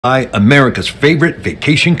By America's favorite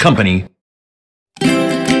vacation company.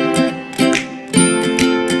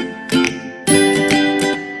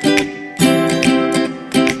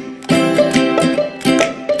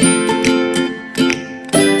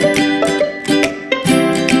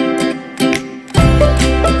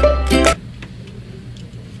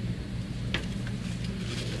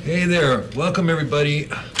 Hey there, welcome everybody.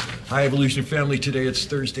 Hi Evolution family. Today it's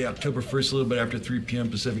Thursday, October 1st, a little bit after 3 p.m.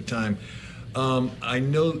 Pacific time. I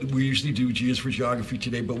know we usually do G is for Geography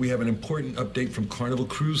today, but we have an important update from Carnival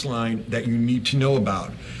Cruise Line that you need to know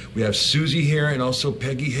about. We have Susie here and also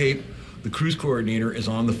Peggy Hape, the cruise coordinator, is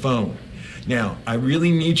on the phone. Now, I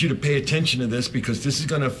really need you to pay attention to this because this is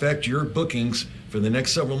going to affect your bookings for the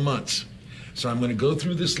next several months. So I'm going to go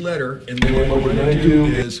through this letter, and then what we're going to do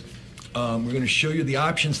is we're going to show you the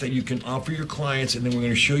options that you can offer your clients, and then we're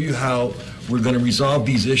going to show you how we're going to resolve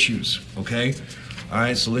these issues, okay? All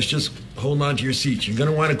right, so let's just hold on to your seats. You're going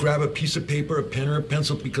to want to grab a piece of paper, a pen, or a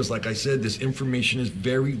pencil because, like I said, this information is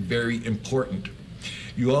very, very important.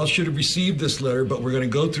 You all should have received this letter, but we're going to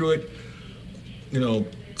go through it,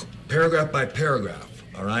 paragraph by paragraph,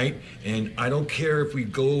 all right? And I don't care if we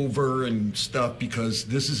go over and stuff because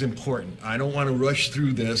this is important. I don't want to rush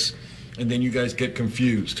through this and then you guys get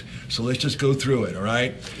confused. So let's just go through it, all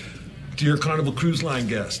right? Dear Carnival Cruise Line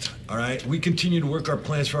guest, all right, we continue to work our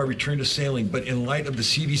plans for our return to sailing, but in light of the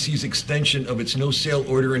CDC's extension of its no sail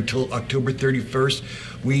order until October 31st,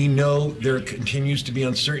 we know there continues to be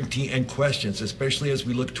uncertainty and questions, especially as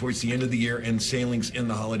we look towards the end of the year and sailings in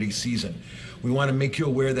the holiday season. We want to make you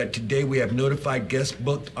aware that today we have notified guests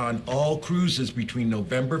booked on all cruises between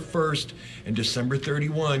November 1st and December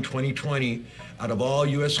 31, 2020, out of all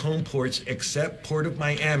U.S. home ports except Port of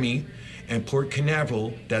Miami and Port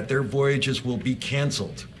Canaveral, that their voyages will be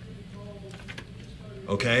canceled.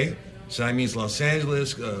 Okay? So that means Los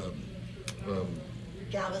Angeles,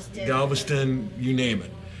 Galveston, you name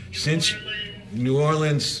it. Since New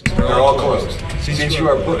Orleans, they're all closed. Since you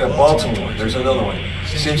are booked at Baltimore, there's another one.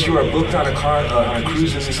 Since you are booked on a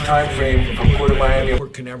cruise in this time frame from Port of Miami,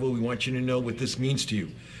 Port Canaveral, we want you to know what this means to you.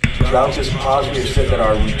 Throughout this pause, we have said that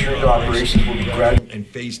our return to operations will be gradual and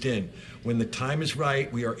phased in. When the time is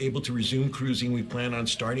right, we are able to resume cruising. We plan on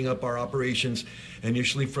starting up our operations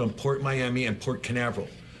initially from Port Miami and Port Canaveral.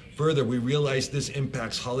 Further, we realize this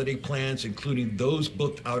impacts holiday plans, including those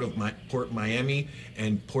booked out of Port Miami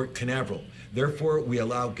and Port Canaveral. Therefore, we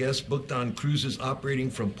allow guests booked on cruises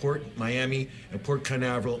operating from Port Miami and Port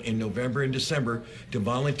Canaveral in November and December to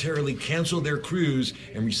voluntarily cancel their cruise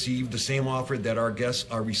and receive the same offer that our guests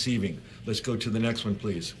are receiving. Let's go to the next one,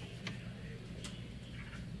 please.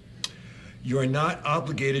 You are not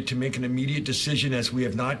obligated to make an immediate decision as we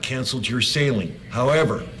have not canceled your sailing.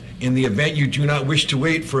 However, in the event you do not wish to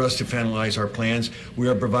wait for us to finalize our plans, we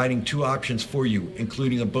are providing two options for you,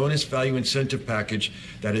 including a bonus value incentive package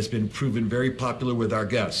that has been proven very popular with our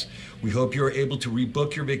guests. We hope you are able to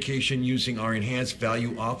rebook your vacation using our enhanced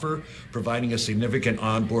value offer, providing a significant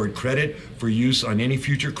onboard credit for use on any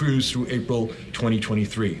future cruise through April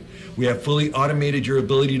 2023. We have fully automated your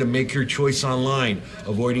ability to make your choice online,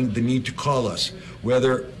 avoiding the need to call us,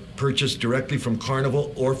 whether purchased directly from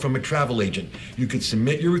Carnival or from a travel agent. You can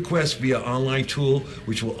submit your request via online tool,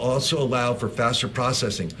 which will also allow for faster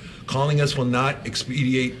processing. Calling us will not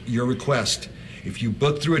expedite your request. If you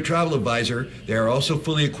book through a travel advisor, they are also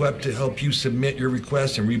fully equipped to help you submit your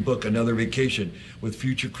request and rebook another vacation with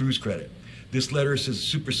future cruise credit. This letter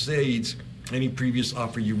supersedes any previous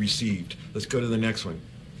offer you received. Let's go to the next one.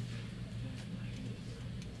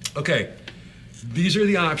 Okay, these are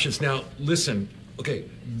the options. Now, listen. Okay,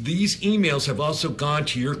 these emails have also gone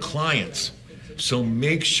to your clients, so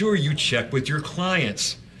make sure you check with your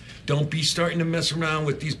clients. Don't be starting to mess around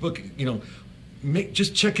with these bookings.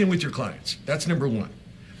 Just check in with your clients. That's number one.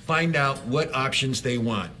 Find out what options they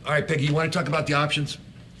want. All right, Peggy, you want to talk about the options?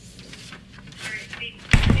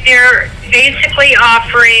 They're basically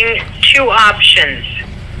offering two options.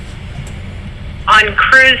 On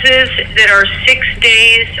cruises that are 6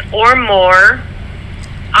 days or more,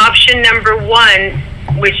 option number one,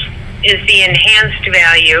 which is the enhanced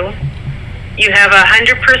value, you have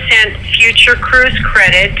 100% future cruise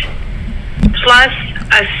credit plus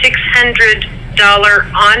a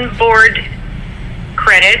 $600 onboard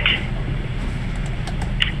credit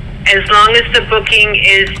as long as the booking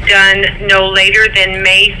is done no later than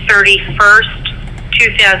May 31st,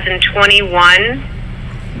 2021.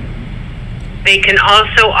 They can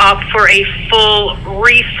also opt for a full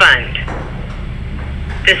refund.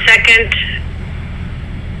 The second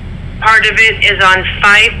part of it is on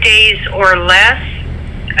 5 days or less.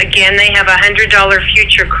 Again, they have $100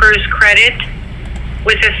 future cruise credit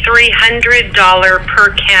with a $300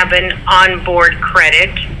 per cabin onboard credit,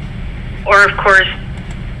 or of course,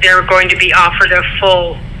 they're going to be offered a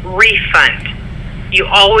full refund. You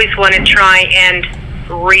always want to try and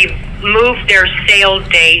remove their sale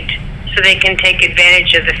date so they can take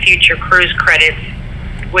advantage of the future cruise credits,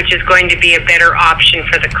 which is going to be a better option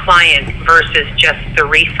for the client versus just the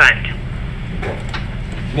refund.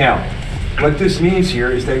 Now, what this means here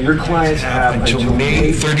is that your clients have until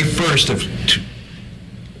May 31st of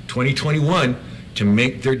 2021 to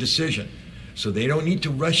make their decision. So they don't need to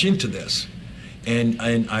rush into this. And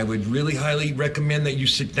I would really highly recommend that you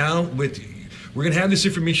sit down with, we're gonna have this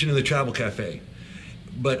information in the Travel Cafe,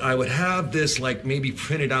 but I would have this like maybe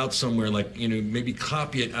printed out somewhere, like, you know, maybe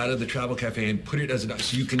copy it out of the Travel Cafe and put it as a,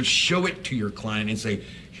 so you can show it to your client and say,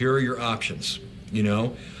 here are your options, you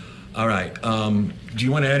know? All right, do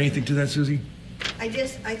you want to add anything to that, Susie? I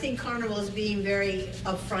think Carnival is being very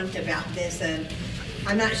upfront about this, and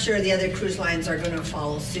I'm not sure the other cruise lines are going to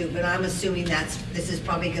follow suit, but I'm assuming this is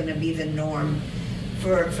probably going to be the norm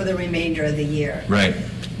for the remainder of the year. Right.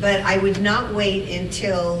 But I would not wait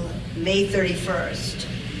until May 31st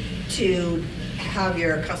to have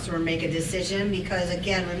your customer make a decision, because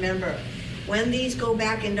again, remember, when these go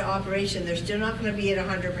back into operation, they're still not going to be at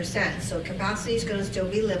 100%. So capacity is going to still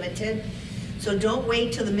be limited. So don't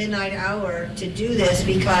wait till the midnight hour to do this,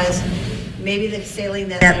 because maybe the sailing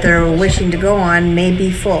that they're wishing to go on may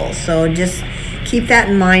be full. So just keep that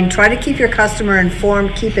in mind. Try to keep your customer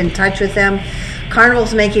informed. Keep in touch with them.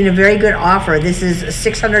 Carnival's making a very good offer. This is a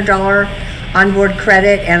 $600 onboard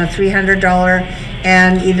credit and a $300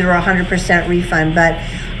 and either a 100% refund. But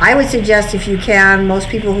I would suggest, if you can, most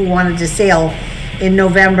people who wanted to sail in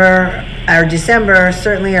November or December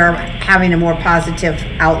certainly are having a more positive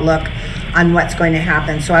outlook on what's going to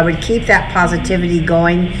happen. So I would keep that positivity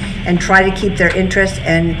going and try to keep their interest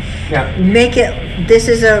and make it, this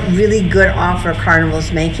is a really good offer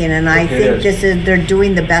Carnival's making, and I think they're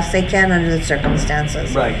doing the best they can under the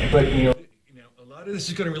circumstances. Right, but you know, a lot of this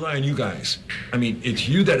is going to rely on you guys. I mean, it's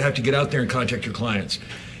you that have to get out there and contact your clients.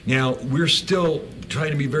 Now, we're still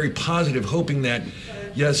trying to be very positive, hoping that,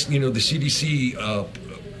 yes, you know, the CDC,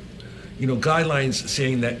 you know, guidelines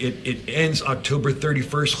saying that it ends October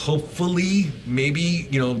 31st, hopefully, maybe,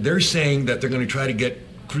 you know, they're saying that they're going to try to get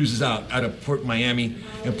cruises out of Port Miami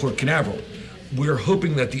and Port Canaveral. We're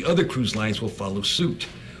hoping that the other cruise lines will follow suit.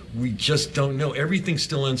 We just don't know. Everything's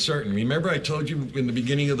still uncertain. Remember I told you in the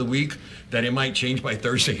beginning of the week that it might change by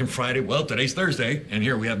Thursday and Friday? Well, today's Thursday, and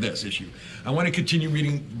here we have this issue. I want to continue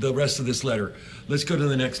reading the rest of this letter. Let's go to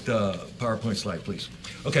the next PowerPoint slide, please.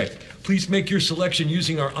 Okay, please make your selection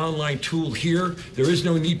using our online tool here. There is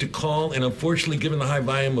no need to call, and unfortunately, given the high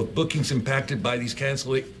volume of bookings impacted by these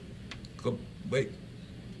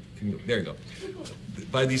there you go.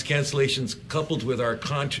 By these cancellations, coupled with our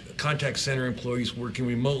contact center employees working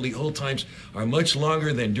remotely, hold times are much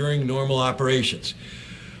longer than during normal operations.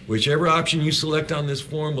 Whichever option you select on this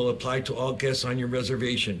form will apply to all guests on your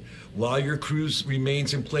reservation. While your cruise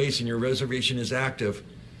remains in place and your reservation is active,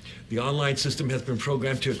 the online system has been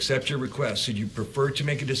programmed to accept your request. Should you prefer to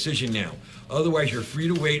make a decision now? Otherwise, you're free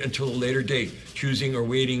to wait until a later date. Choosing or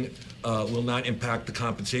waiting will not impact the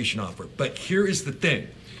compensation offer. But here is the thing.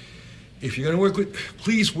 If you're going to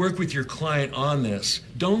please work with your client on this.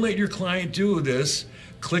 Don't let your client do this.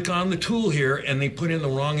 Click on the tool here and they put in the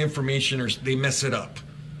wrong information or they mess it up.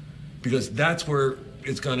 Because that's where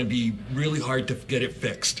it's going to be really hard to get it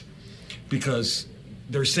fixed. Because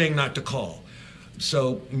they're saying not to call.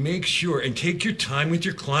 So make sure and take your time with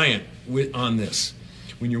your client on this.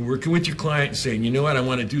 When you're working with your client and saying, you know what, I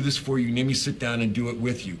want to do this for you, let me sit down and do it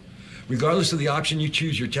with you. Regardless of the option you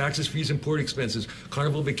choose, your taxes, fees, and port expenses,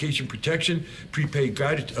 Carnival Vacation Protection, prepaid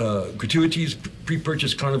gratuities,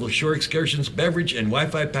 pre-purchase Carnival Shore excursions, beverage and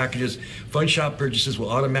Wi-Fi packages, fun shop purchases will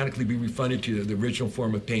automatically be refunded to the original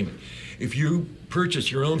form of payment. If you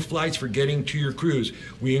purchase your own flights for getting to your cruise,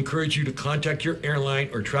 we encourage you to contact your airline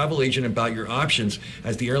or travel agent about your options,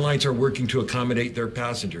 as the airlines are working to accommodate their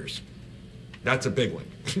passengers. That's a big one.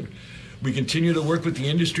 We continue to work with the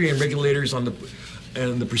industry and regulators on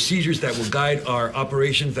the procedures that will guide our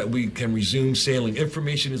operations that we can resume sailing.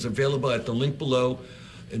 Information is available at the link below,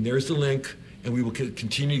 and there's the link, and we will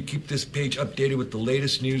continue to keep this page updated with the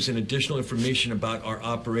latest news and additional information about our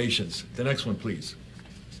operations. The next one, please.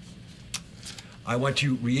 I want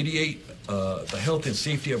to reiterate the health and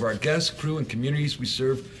safety of our guests, crew, and communities we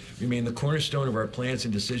serve remain the cornerstone of our plans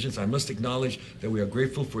and decisions. I must acknowledge that we are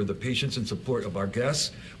grateful for the patience and support of our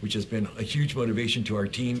guests, which has been a huge motivation to our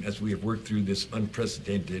team as we have worked through this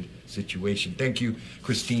unprecedented situation. Thank you,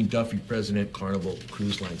 Christine Duffy, President, Carnival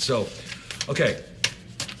Cruise Line. So, okay,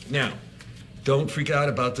 now, don't freak out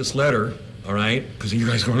about this letter, all right? Because you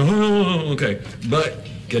guys are going, oh, okay. But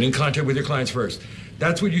get in contact with your clients first.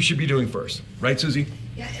 That's what you should be doing first. Right, Susie?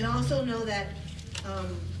 Yeah, and also know that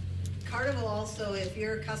Carnival also, if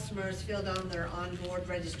your customer has filled out their onboard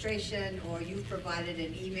registration or you've provided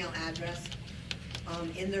an email address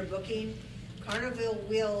in their booking, Carnival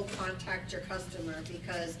will contact your customer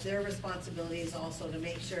because their responsibility is also to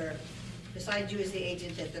make sure, besides you as the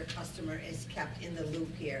agent, that their customer is kept in the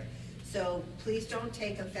loop here. So please don't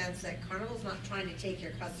take offense that Carnival's not trying to take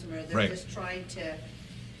your customer. They're just trying to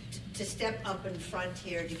step up in front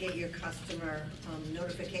here to get your customer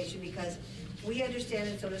notification, because we understand,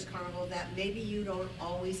 and so does Carnival, that maybe you don't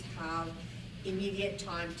always have immediate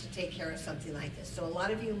time to take care of something like this. So a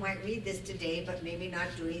lot of you might read this today, but maybe not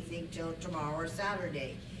do anything till tomorrow or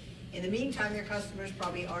Saturday. In the meantime, your customer's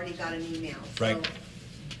probably already got an email. So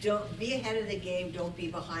don't be ahead of the game, don't be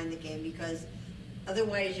behind the game, because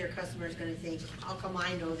otherwise your customer's gonna think, how come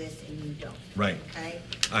I know this and you don't? Right. Okay?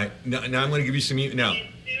 All right, now I'm gonna give you some, now. As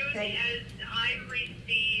soon as I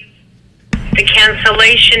receive the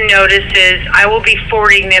cancellation notices, I will be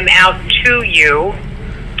forwarding them out to you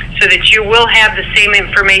so that you will have the same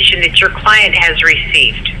information that your client has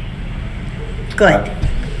received. Good.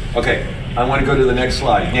 Okay, I want to go to the next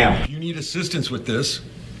slide now. If you need assistance with this,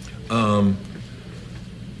 and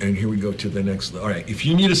here we go to the next, all right, if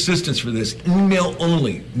you need assistance for this, email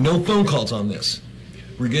only, no phone calls on this.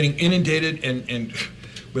 We're getting inundated and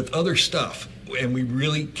with other stuff, and we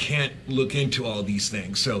really can't look into all these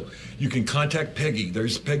things. So you can contact Peggy.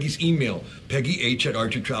 There's Peggy's email,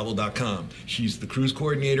 peggyh@archertravel.com. She's the cruise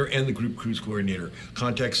coordinator and the group cruise coordinator.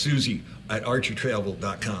 Contact Susie at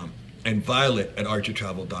archertravel.com and Violet at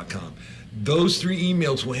archertravel.com. Those three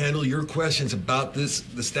emails will handle your questions about the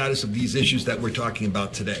status of these issues that we're talking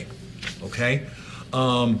about today. Okay?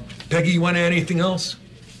 Peggy, you want to add anything else?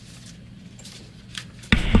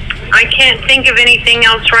 I can't think of anything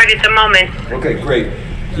else right at the moment. Okay, great.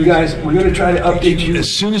 You guys, we're going to try to update you. As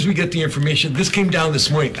soon as we get the information, this came down this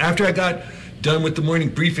morning. After I got done with the morning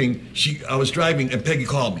briefing, I was driving and Peggy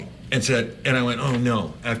called me and said, and I went, oh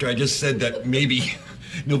no. After I just said that maybe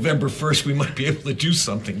November 1st we might be able to do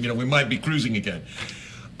something. You know, we might be cruising again.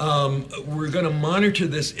 We're going to monitor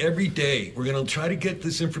this every day. We're going to try to get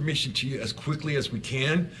this information to you as quickly as we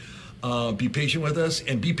can. Be patient with us,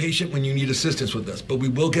 and be patient when you need assistance with us. But we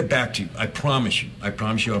will get back to you. I promise you. I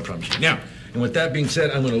promise you. I promise you. Now, and with that being said,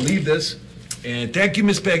 I'm going to leave this. And thank you,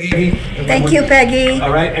 Miss Peggy. Thank you, Peggy.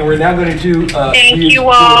 All right, and we're now going to do. Thank you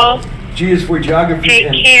all. G is for geography.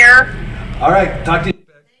 Take care. All right, talk to you.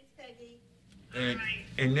 Thanks, Peggy.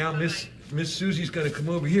 And now Miss Susie's going to come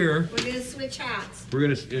over here. We're going to switch hats. We're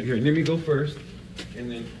going to here. Let me go first,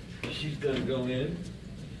 and then she's going to go in.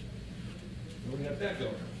 And we got that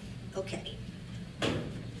going. Okay. You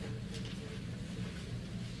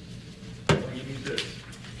need this.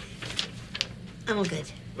 I'm all good.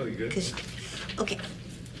 Oh, you good? Okay.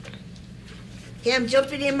 Yeah, I'm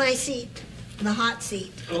jumping in my seat, the hot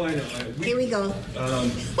seat. Oh, I know. Here we go.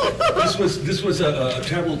 This was a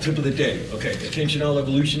travel tip of the day. Okay, attention all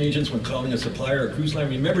evolution agents when calling a supplier or cruise line.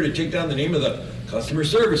 Remember to take down the name of the customer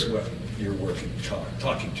service you're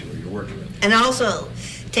talking to or you're working with. And also,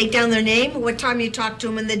 take down their name, what time you talk to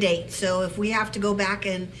them, and the date. So if we have to go back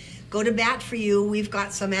and go to bat for you, we've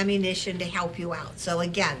got some ammunition to help you out. So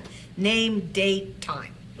again, name, date,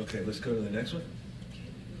 time. Okay, let's go to the next one.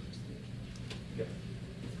 Yeah.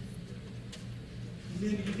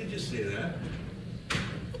 Amanda, you can just say that.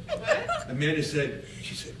 What? Amanda said,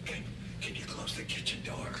 she said, can you close the kitchen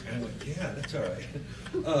door? And I went, yeah, that's all right.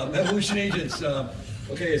 Evolution agents,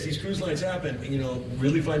 okay, as these cruise lines happen,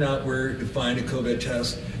 really find out where to find a COVID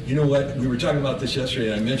test. You know what? We were talking about this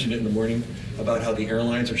yesterday, and I mentioned it in the morning about how the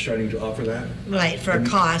airlines are starting to offer that. Right, for a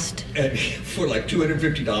cost. And for like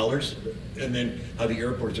 $250, and then how the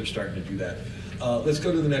airports are starting to do that. Let's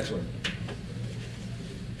go to the next one.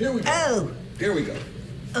 Here we go. Oh. Here we go.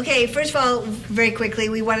 Okay, first of all, very quickly,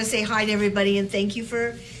 we want to say hi to everybody and thank you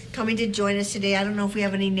for coming to join us today. I don't know if we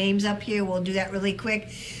have any names up here. We'll do that really quick.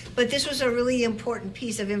 But this was a really important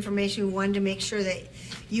piece of information we wanted to make sure that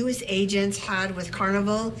you as agents had with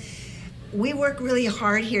Carnival. We work really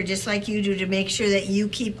hard here, just like you do, to make sure that you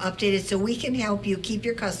keep updated so we can help you keep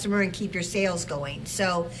your customer and keep your sales going.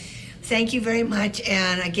 So thank you very much.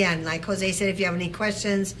 And again, like Jose said, if you have any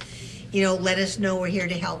questions, let us know. We're here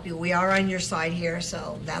to help you. We are on your side here.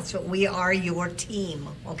 So that's what we are, your team.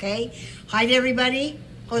 Okay? Hi to everybody.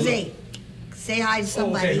 Jose. Hello. Say hi to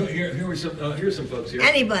somebody. Oh, okay. Here's some folks here.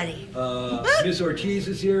 Anybody. Miss Ortiz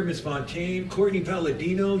is here. Miss Fontaine, Courtney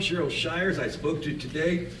Palladino, Cheryl Shires, I spoke to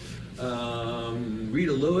today.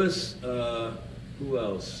 Rita Lewis, Who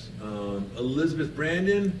else? Elizabeth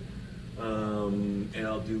Brandon. And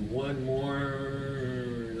I'll do one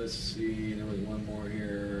more. Let's see, there was one more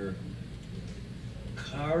here.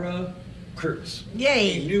 Cara Kurtz.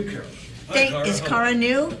 Yay. A new Cara. Is Cara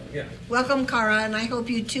new? Yeah. Welcome, Cara, and I hope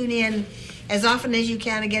you tune in as often as you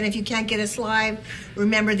can. Again, if you can't get us live,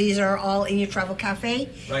 remember these are all in your travel cafe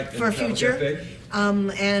for future.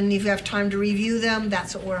 And if you have time to review them,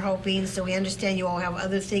 that's what we're hoping. So we understand you all have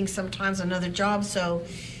other things sometimes, another job. So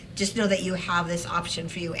just know that you have this option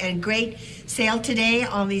for you. And great sale today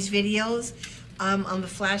on these videos, on the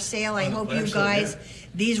flash sale. I hope you guys,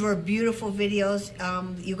 these were beautiful videos.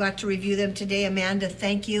 You got to review them today. Amanda,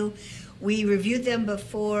 thank you. We reviewed them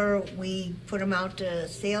before we put them out to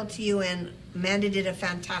sale to you, and Amanda did a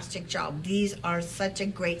fantastic job. These are such a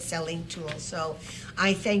great selling tool. So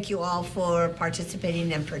I thank you all for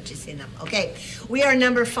participating and purchasing them. Okay, we are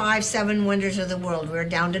number 5, 7 wonders of the world. We're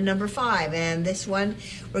down to number 5, and this one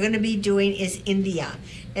we're going to be doing is India.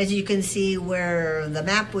 As you can see, where the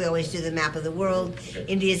map, we always do the map of the world.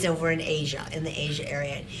 India is over in Asia, in the Asia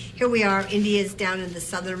area. Here we are. India is down in the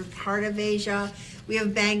southern part of Asia. We have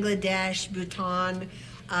Bangladesh, Bhutan,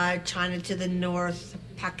 China to the north,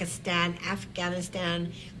 Pakistan,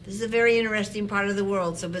 Afghanistan. This is a very interesting part of the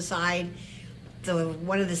world. So beside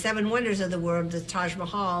one of the 7 wonders of the world, the Taj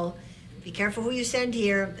Mahal, be careful who you send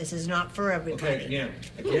here. This is not for everybody. Okay,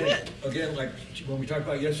 yeah. Again, like when we talked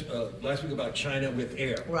about last week about China with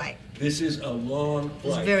air. Right. This is a long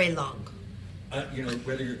flight. It's very long. You know,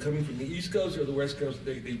 whether you're coming from the East Coast or the West Coast,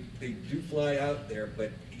 they do fly out there,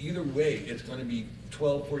 but either way, it's going to be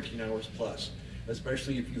 12, 14 hours plus,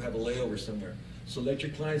 especially if you have a layover somewhere. So let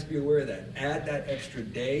your clients be aware of that. Add that extra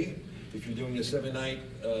day. If you're doing a 7-night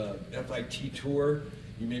FIT tour,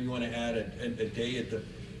 you maybe want to add a day at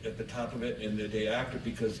the top of it and the day after,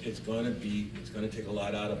 because it's going to take a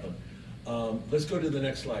lot out of them. Let's go to the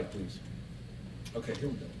next slide, please. Okay, here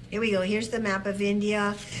we go. Here we go. Here's the map of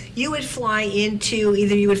India. You would fly into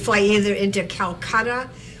into Calcutta,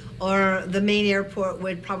 or the main airport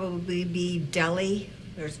would probably be Delhi.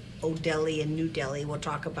 There's Old Delhi and New Delhi. We'll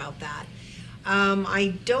talk about that.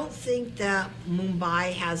 I don't think that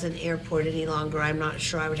Mumbai has an airport any longer. I'm not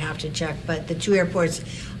sure. I would have to check. But the 2 airports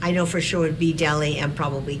I know for sure would be Delhi and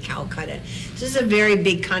probably Calcutta. This is a very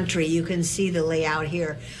big country. You can see the layout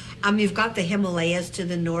here. You've got the Himalayas to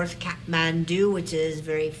the north, Kathmandu, which is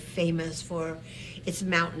very famous for its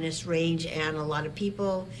mountainous range, and a lot of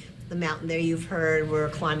people, the mountain there you've heard, we're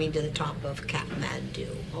climbing to the top of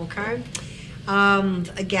Kathmandu, okay?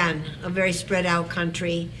 Again, a very spread out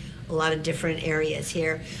country, a lot of different areas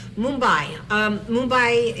here. Mumbai.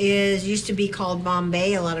 Mumbai used to be called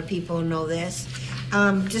Bombay. A lot of people know this.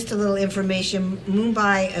 Just a little information.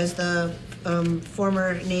 Mumbai is the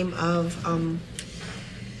former name of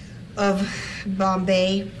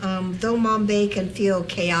Bombay. Though Bombay can feel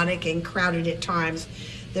chaotic and crowded at times,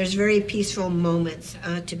 there's very peaceful moments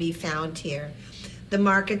to be found here. The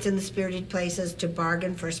markets and the spirited places to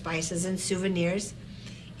bargain for spices and souvenirs,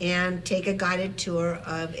 and take a guided tour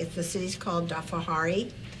of the city's called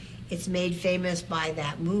Dafahari. It's made famous by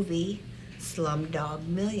that movie, Slumdog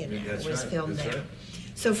Millionaire. That's was right. filmed That's there.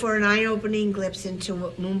 right. So for an eye-opening glimpse into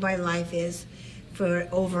what Mumbai life is, for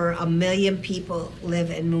over 1 million people live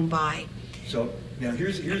in Mumbai. So now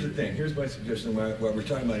here's the thing. Here's my suggestion while we're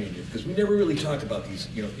talking about India, because we never really talk about these,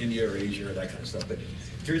 India or Asia or that kind of stuff. But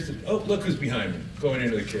here's look who's behind me, going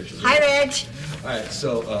into the kitchen. Hi, Reg. All right,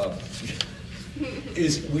 so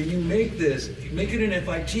is when you make it an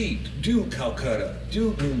FIT. Do Calcutta,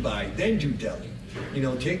 do Mumbai, then do Delhi.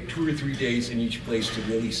 Take 2 or 3 days in each place to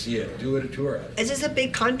really see it. Do it a tour. This is a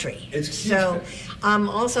big country. It's huge. So,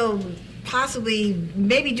 also possibly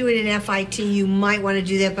maybe doing an FIT, you might want to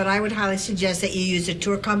do that, but I would highly suggest that you use a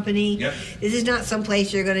tour company. Yep. This is not some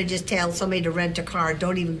place you're going to just tell somebody to rent a car.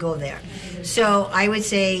 Don't even go there. So I would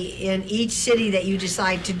say in each city that you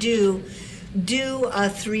decide to do a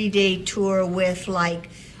 3-day tour with,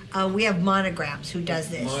 we have Monograms who does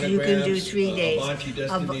this. You can do 3 days.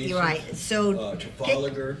 Right. So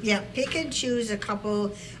Trafalgar. Pick and choose a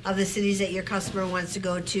couple of the cities that your customer wants to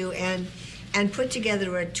go to, and put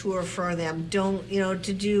together a tour for them. Don't,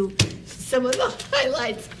 to do some of the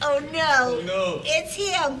highlights. Oh no. Oh no. It's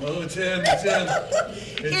him. Oh, it's him. It's him.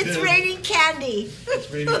 It's raining candy.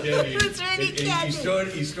 It's raining candy. It's raining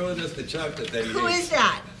candy. He's throwing us the chocolate that he Who ate. is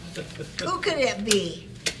that? Who could it be?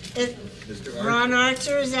 Mr. Archer. Ron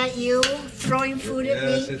Archer, is that you throwing food at me?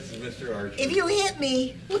 Yes, it's Mr. Archer. If you hit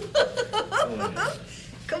me,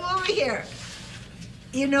 come over here.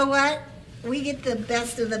 You know what? We get the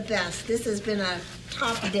best of the best. This has been a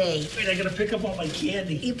top day. Wait, I gotta pick up all my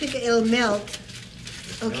candy. You pick it, it'll melt.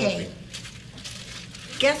 Okay.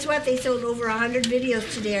 Guess what? They sold over 100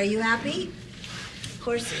 videos today. Are you happy? Of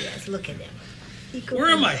course he is. Look at him.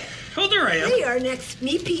 Where am I? Oh, there I am. There you are next.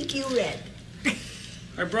 Me pink, you red.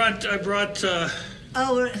 I brought.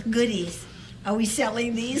 Oh, goodies. Are we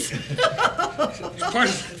selling these? 3 for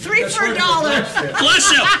 $1.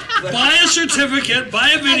 Bless him. Buy a certificate,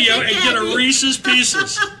 buy a video, and get a Reese's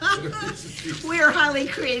Pieces. We're highly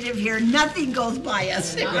creative here. Nothing goes by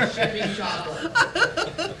us.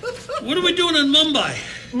 What are we doing in Mumbai?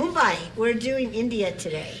 Mumbai. We're doing India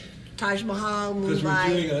today. Taj Mahal, Because we're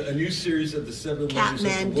Mumbai, doing a new series of the 7 wonders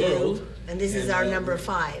of the world. Kathmandu, and this is our number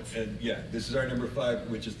 5. And yeah, this is our number 5,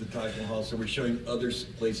 which is the Taj Mahal. So we're showing other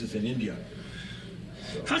places in India.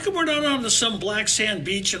 How come we're not on some black sand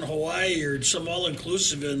beach in Hawaii or some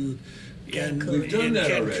all-inclusive in We've done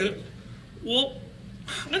that already. Well,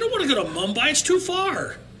 I don't want to go to Mumbai. It's too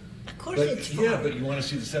far. Of course But it's fun. yeah, but you want to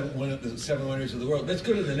see the 7 wonders of the world. Let's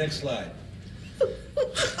go to the next slide.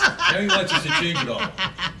 Now he wants us to change it all.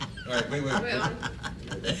 All right, wait.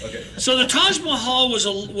 Okay. So the Taj Mahal was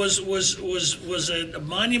a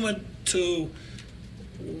monument to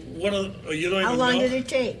one of you don't How even long know. did it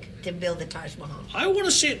take to build the Taj Mahal? I want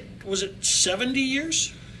to say was it 70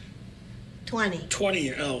 years? 20. 20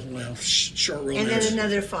 years. Oh well, short And romance. then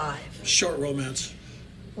another 5. Short romance.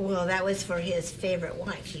 Well, that was for his favorite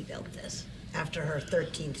wife. He built this after her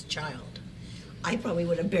 13th child. I probably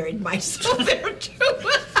would have buried myself there too.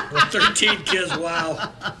 13 kids.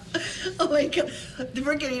 Wow. Oh my God,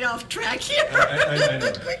 we're getting off track here. I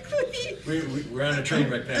know. Quickly. We're on a train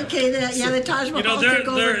right now. Okay, the Taj Mahal took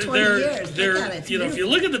over 20 years. Look at it, it's if you beautiful.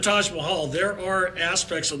 look at the Taj Mahal, there are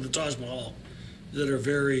aspects of the Taj Mahal that are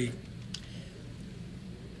very.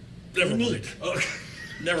 Never mind. Unique.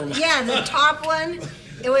 Never mind. Yeah, the top one,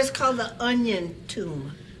 it was called the Onion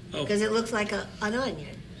Tomb Oh. because it looks like an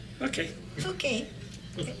onion. Okay. Okay.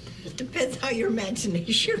 It depends how your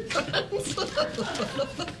imagination runs.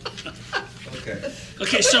 Okay.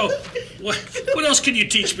 Okay. So, what else can you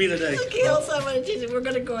teach me today? Okay, also I'm going to teach you. We're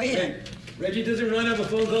going to go ahead. Hey, Reggie, doesn't Ron have a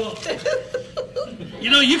phone call? You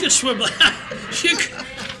know, you can swim. You can-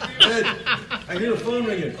 Ed, I hear a phone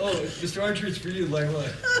ringing. Oh, Mr. Archer, it's for you, line one.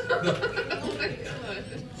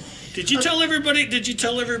 Did you tell everybody? Did you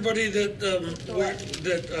tell everybody that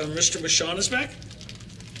Mr. Michon is back?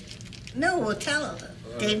 No, we'll tell them.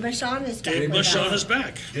 Dave Michon is back. Dave with Michon us. is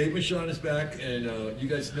back. Dave Michon is back, and you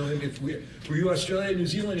guys know him. For you Australia and New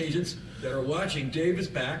Zealand agents that are watching, Dave is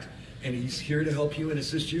back, and he's here to help you and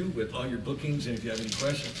assist you with all your bookings and if you have any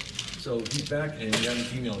questions. So he's back, and you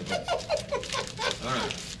have an email address. All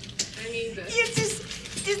right. I need this.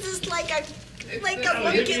 This is like a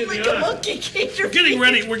monkey cage. We're getting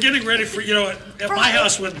ready. We're getting ready for at my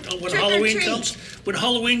house when Trick or Halloween treat. comes. When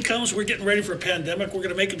Halloween comes, we're getting ready for a pandemic. We're going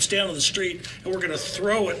to make them stand on the street, and we're going to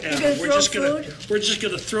throw it at You're them. gonna throw food? We're just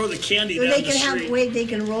going to throw the candy So down they the can street. they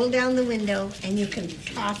can roll down the window and you can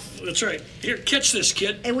toss, That's right. Here, catch this,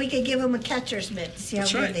 kid. and we can give them a catcher's mitt to see how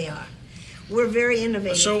That's good right. they are. We're very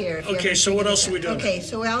innovative So, here. if you okay, ever so what else are we doing? Okay,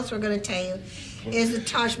 so what else we're going to tell you is the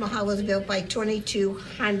Taj Mahal was built by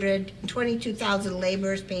 22,000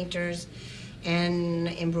 laborers, painters, and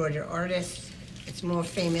embroidery artists. It's more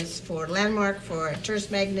famous for landmark, for a tourist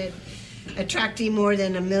magnet, attracting more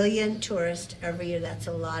than 1 million tourists every year. That's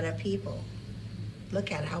a lot of people.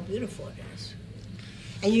 Look at how beautiful it is.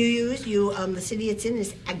 And the city it's in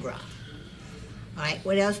is Agra. All right,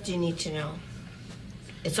 what else do you need to know?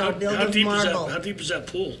 It's all built How of deep marble. How deep is that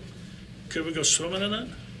pool? Could we go swimming in that?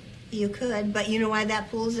 You could, but you know why that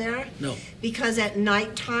pool's there? No. Because at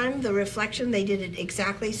nighttime, the reflection, they did it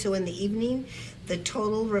exactly so in the evening, the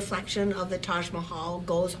total reflection of the Taj Mahal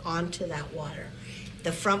goes onto that water.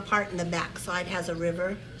 The front part and the back side has a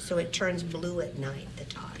river, so it turns blue at night, the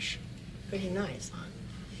Taj. Pretty nice, huh?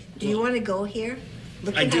 Do you want to go here?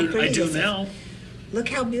 Look I at how do. pretty I do this is. now. Look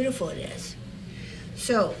how beautiful it is.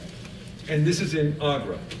 So, And this is in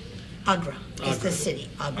Agra. Agra is Agra. the city.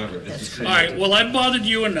 Agra. Agra, That's it's the correct. All right. Well, I've bothered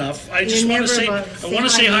you enough. I just want to never say. bothered. I want to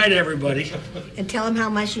Say say hi. hi to everybody. And tell them how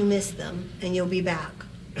much you miss them, and you'll be back.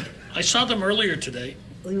 I saw them earlier today,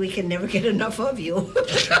 We can never get enough of you.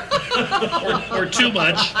 or too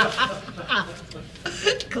much.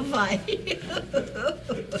 Goodbye.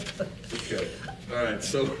 Okay. All right.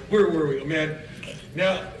 So where were we, man?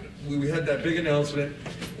 Now we had that big announcement.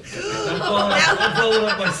 I'm falling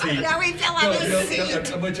off my seat. Now we fell on his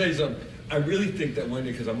seat. I'm going to tell you something. I really think that one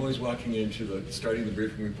day, because I'm always walking into starting the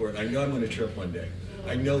briefing report, I know I'm going to trip one day.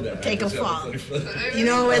 I know that. Take I a just have fall. funny- You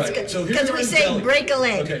know, All it's right, so because here's we in say Delhi. break a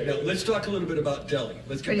leg. Okay, now let's talk a little bit about Delhi.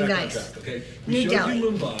 Let's get Pretty back nice. on track, okay? New We showed Delhi.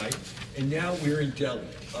 you Mumbai, and now we're in Delhi.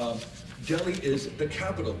 Delhi is the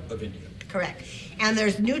capital of India. Correct. And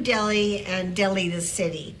there's New Delhi and Delhi the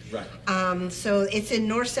city. Right. So it's in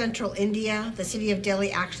north central India. The city of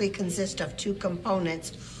Delhi actually consists of two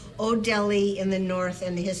components: Old Delhi in the north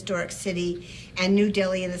and the historic city, and New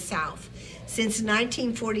Delhi in the south. Since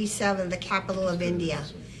 1947, the capital of India,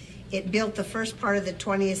 it built the first part of the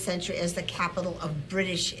 20th century as the capital of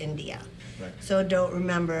British India. Right. So don't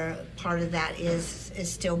remember, part of that is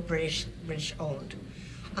still British owned.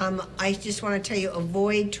 I just want to tell you,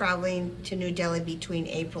 avoid traveling to New Delhi between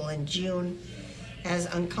April and June, as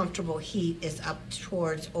uncomfortable heat is up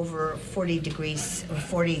towards over 40 degrees,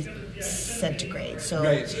 40 centigrade. So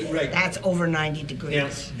Right. that's over 90 degrees. Now,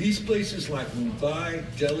 these places like Mumbai,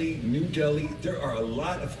 Delhi, New Delhi, there are a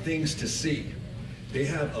lot of things to see. They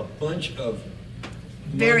have a bunch of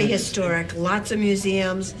Very monuments, historic, lots of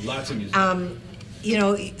museums. lots of museums. You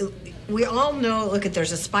know, we all know, look at,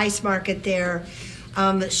 there's a spice market there.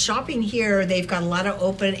 Shopping here, they've got a lot of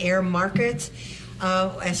open air markets.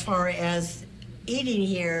 As far as eating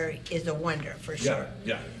here is a wonder, for sure.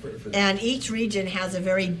 Yeah. For that. And each region has a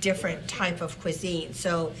very different type of cuisine.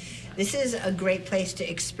 So this is a great place to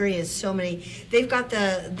experience so many. They've got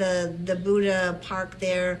the Buddha park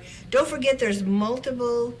there. Don't forget there's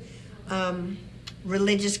multiple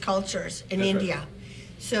religious cultures in That's India. right.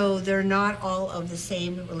 So they're not all of the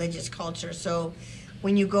same religious culture. So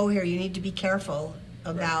when you go here, you need to be careful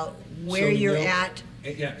about where So you're know- at.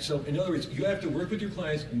 Yeah, so in other words, you have to work with your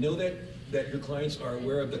clients, know that your clients are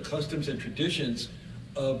aware of the customs and traditions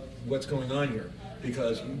of what's going on here.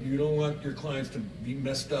 Because you don't want your clients to be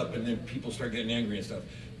messed up and then people start getting angry and stuff.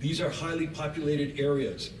 These are highly populated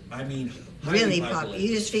areas. I mean, highly Really populated.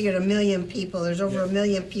 You just figured 1 million people. There's over 1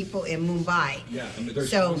 million people in Mumbai. Yeah, I mean, there's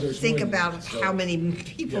So there's think more than about that, so- how many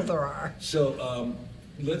people Yeah. there are. So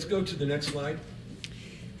let's go to the next slide.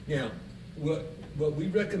 Now, what we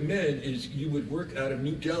recommend is you would work out of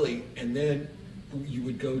New Delhi and then you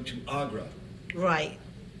would go to Agra, Right.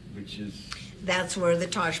 which is, That's where the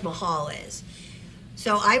Taj Mahal is.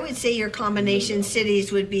 So I would say your combination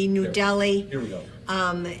cities would be New There. Delhi. here we go.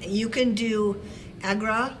 You can do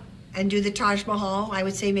Agra and do the Taj Mahal. I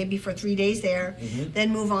would say maybe for 3 days there. Mm-hmm.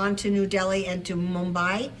 Then move on to New Delhi and to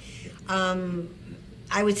Mumbai.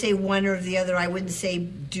 I would say one or the other. I wouldn't say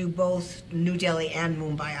do both New Delhi and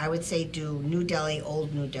Mumbai. I would say do New Delhi,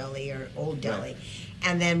 Old New Delhi, or Old Delhi,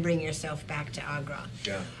 and then bring yourself back to Agra.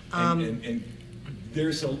 Yeah, and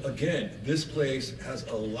there's, again, this place has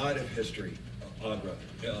a lot of history, Agra.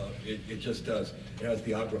 It just does. It has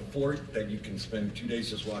the Agra Fort that you can spend 2 days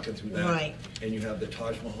just walking through that. Right. And you have the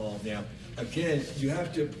Taj Mahal. Now, again, you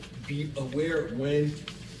have to be aware when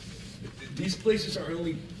these places are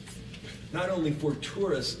not only for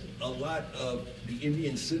tourists, a lot of the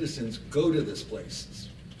Indian citizens go to this place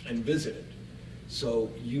and visit it. So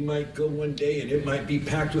you might go one day and it might be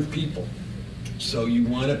packed with people. So you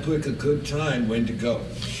want to pick a good time when to go.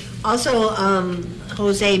 Also,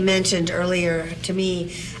 Jose mentioned earlier to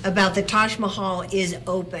me about the Taj Mahal is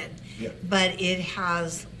open, Yeah. but it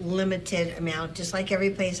has limited amount, just like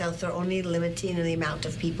every place else. They're only limiting the amount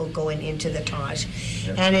of people going into the Taj,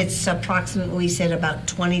 Yeah. and it's approximately, we said, about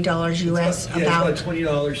 $20 US. It's about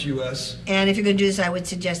 $20 US. And if you're going to do this, I would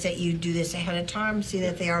suggest that you do this ahead of time, seeing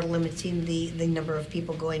that they are limiting the number of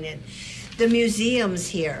people going in. The museums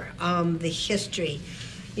here, the history.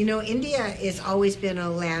 You know, India has always been a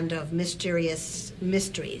land of mysterious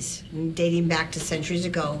mysteries, dating back to centuries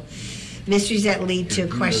ago. Mysteries that lead to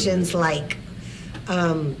questions like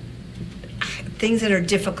things that are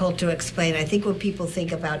difficult to explain. I think when people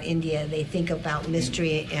think about India, they think about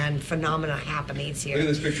mystery and phenomena happenings here. Look at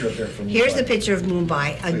this picture up there from Here's Mumbai. the picture of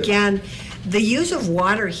Mumbai. Again, the use of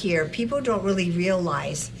water here, people don't really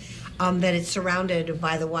realize that it's surrounded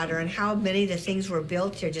by the water and how many of the things were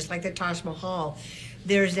built here, just like the Taj Mahal.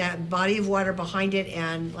 There's that body of water behind it,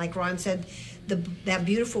 and like Ron said, that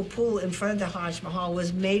beautiful pool in front of the Taj Mahal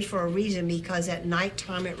was made for a reason, because at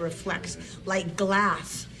nighttime it reflects like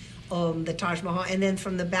glass, the Taj Mahal. And then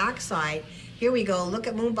from the backside, here we go, look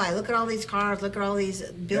at Mumbai, look at all these cars, look at all these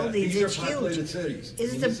buildings. These It's are populated huge. cities.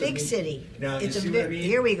 It's a big city. Now, It's you a see big, what I mean?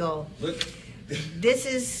 here we go. Look. This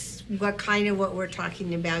is what we're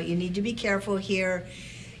talking about. You need to be careful here.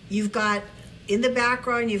 You've got, in the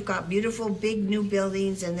background, you've got beautiful big new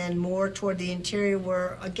buildings, and then more toward the interior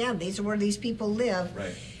where, again, these are where these people live.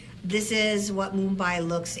 Right. This is what Mumbai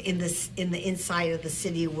looks in the inside of the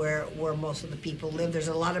city where most of the people live. There's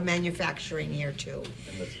a lot of manufacturing here too.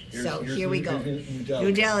 So here we go.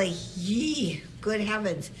 New Delhi. Yee, good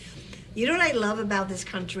heavens. You know what I love about this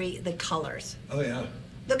country? The colors. Oh, yeah.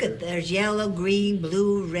 Look at, there's yellow, green,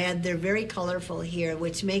 blue, red. They're very colorful here,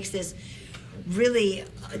 which makes this really,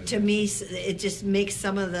 to me, it just makes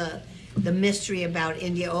some of the the mystery about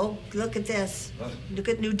India. Oh, look at this. Look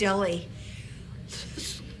at New Delhi.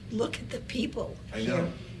 Look at the people. I know. here.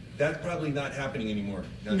 That's probably not happening anymore.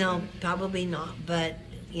 No, probably not. But,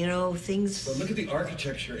 you know, things, But look at the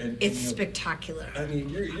architecture and it's you know, spectacular. I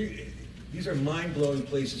mean, these are mind-blowing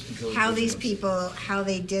places to go. How visit these them. people, how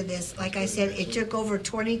they did this. Like I said, it took over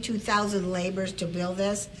 22,000 laborers to build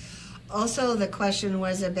this. Also, the question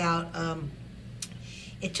was about,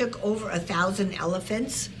 it took over 1,000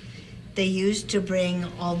 elephants they used to bring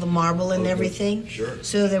all the marble and Okay, everything. sure.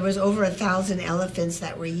 So there was over 1,000 elephants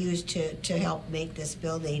that were used to help make this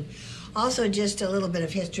building. Also, just a little bit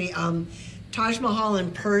of history. Taj Mahal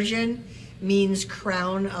in Persian means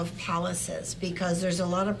crown of palaces because there's a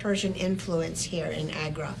lot of Persian influence here in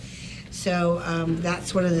Agra. So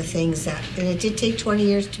that's one of the things that, and it did take 20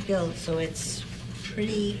 years to build, so it's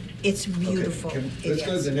pretty, it's beautiful. Okay, It let's go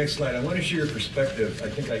to is. the next slide. I want to share your perspective. I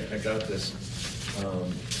think I got this.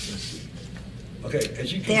 Let's see. Okay,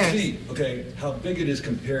 as you can There. see, okay, how big it is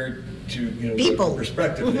compared to, you know, People. the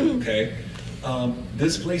perspective, okay?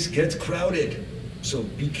 This place gets crowded, so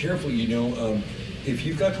be careful, you know. If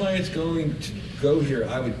you've got clients going to go here,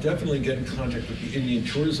 I would definitely get in contact with the Indian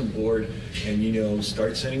Tourism Board and, you know,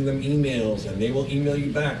 start sending them emails, and they will email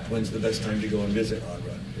you back when's the best time to go and visit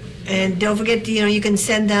Agra. And don't forget, you know, you can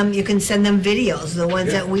send them videos, the ones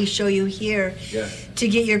Yeah. that we show you here, Yeah. to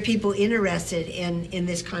get your people interested in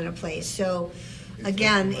this kind of place. So,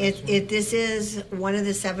 again, this is one of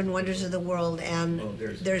the 7 wonders of the world, and Oh,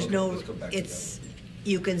 there's okay, no, let's go back to it's,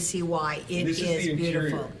 you can see why. It This is the interior.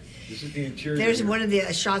 beautiful. This is the interior. There's here. one of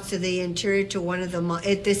the shots of the interior to one of the,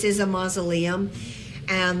 this is a mausoleum,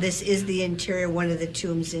 and this is the interior, one of the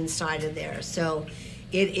tombs inside of there. So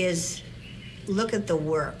it is, look at the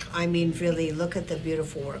work. I mean, really, look at the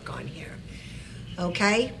beautiful work on here.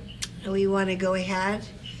 Okay? We want to go ahead?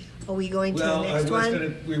 Are we going to Well, the next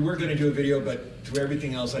one? we were gonna do a video, but to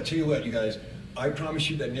everything else, I tell you what, you guys, I promise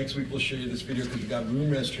you that next week we'll show you this video because we got room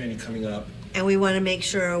res training coming up. And we want to make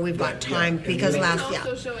sure we've got Yeah, time and because we We don't- can last,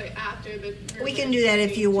 also show it after the. We can do that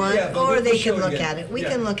if you want, Yeah, but or we'll they show can it look again. at it. We Yeah.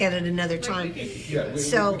 can look at it another time. Yeah, we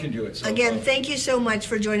So, can do it. So, again, thank you so much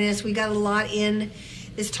for joining us. We got a lot in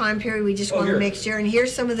this time period. We just want to here. make sure. And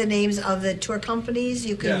here's some of the names of the tour companies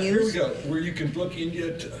you Yeah, can here we use. go. Where you can book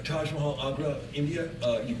India, Taj Mahal, Agra, India.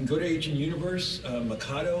 You can go to Asian Universe,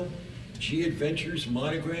 Mikado, G Adventures,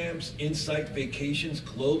 Monograms, Insight Vacations,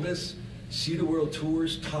 Globus, See the World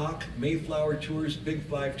Tours, Talk, Mayflower Tours, Big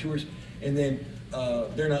Five Tours, and then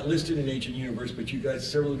they're not listed in Ancient Universe, but you guys,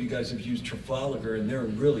 several of you guys have used Trafalgar, and they're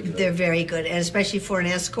really good. They're very good, and especially for an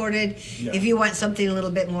escorted. Yeah. If you want something a little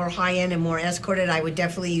bit more high-end and more escorted, I would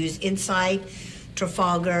definitely use Insight,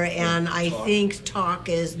 Trafalgar, and I Talk. think Talk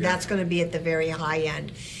is, that's going to be at the very high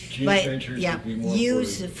end. G But, Adventures yeah, would be more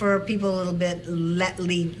use for- for people a little bit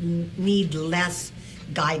need less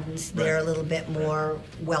guidance. They're a Right. little bit more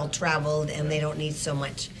well-traveled, and they don't need so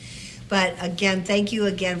much. But again, thank you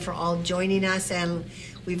again for all joining us, and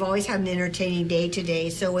we've always had an entertaining day today.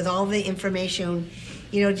 So with all the information,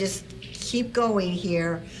 you know, just keep going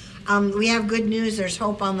here. We have good news. There's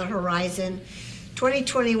hope on the horizon.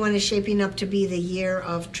 2021 is shaping up to be the year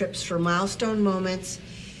of trips for milestone moments,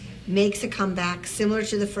 makes a comeback similar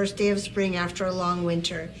to the first day of spring after a long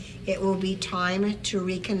winter. It will be time to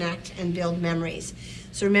reconnect and build memories.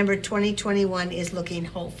 So remember, 2021 is looking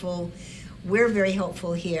hopeful. We're very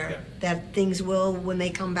hopeful here Yeah. that things will, when they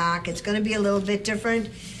come back, it's going to be a little bit different,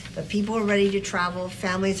 but people are ready to travel,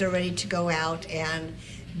 families are ready to go out and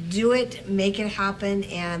do it, make it happen,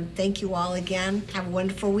 and thank you all again. Have a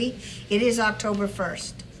wonderful week. It is October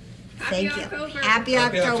 1st. Happy Thank you. October. Happy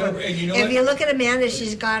Happy October. October. And you know If what? you look at Amanda,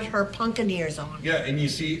 she's got her pumpkin ears on. Yeah, and you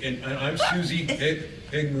see, and I'm Susie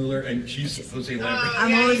Mueller, and she's Jose Lambert. I'm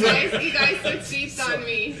Yeah, always you guys put seats on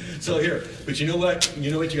me. So here, but you know what?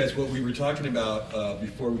 You know, you guys, what we were talking about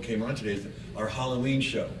before we came on today is our Halloween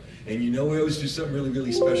show. And you know, we always do something really,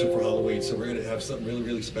 really special for Halloween, so we're going to have something really,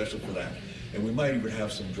 really special for that. And we might even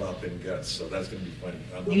have some drop-in guests, so that's going to be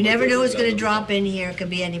funny. You never know who's going to drop in here. It could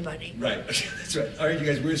be anybody. Right, that's right. All right, you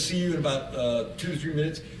guys, we're going to see you in about 2 to 3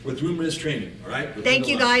 minutes with room res training, all right? Thank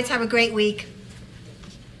you, guys. Have a great week.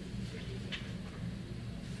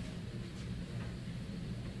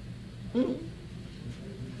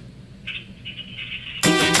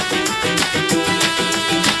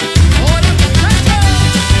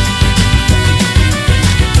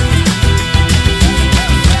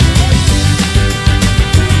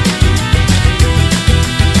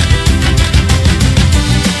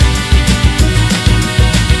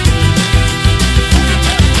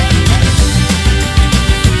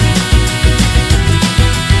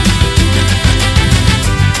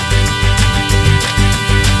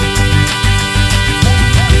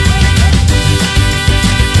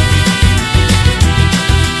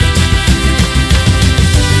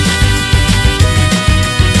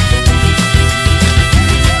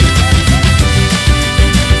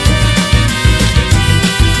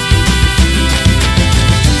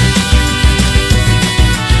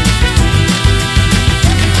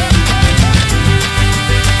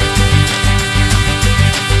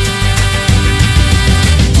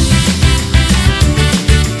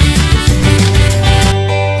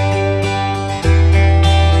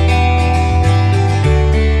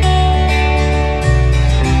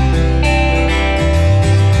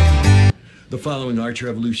 following Archer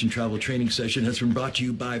Evolution travel training session has been brought to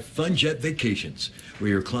you by FunJet Vacations,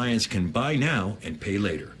 where your clients can buy now and pay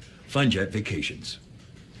later. FunJet Vacations.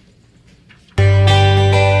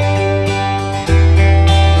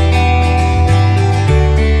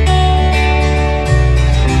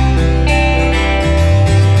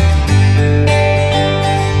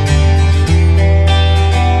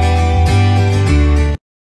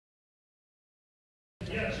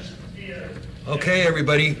 Okay,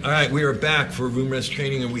 everybody. All right, we are back for room rest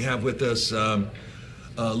training, and we have with us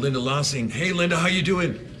Linda Lossing. Hey, Linda, how you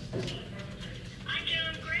doing? I'm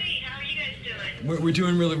doing great. How are you guys doing? We're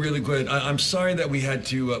doing really, really good. I'm sorry that we had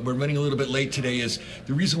to, we're running a little bit late today.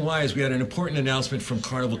 The reason why is we had an important announcement from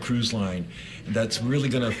Carnival Cruise Line that's really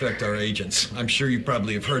going to affect our agents. I'm sure you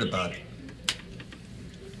probably have heard about it.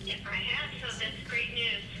 Yes, I have, so that's great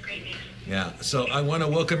news. Great news. Yeah, so I want to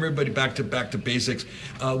welcome everybody back to basics.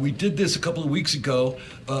 We did this a couple of weeks ago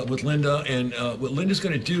with Linda, and what Linda's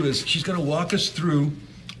going to do is she's going to walk us through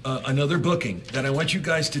another booking that I want you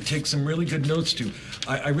guys to take some really good notes to.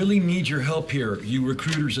 I really need your help here, you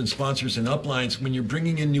recruiters and sponsors and uplines, when you're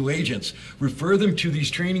bringing in new agents. Refer them to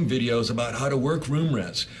these training videos about how to work room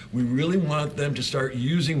res. We really want them to start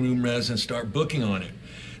using room res and start booking on it.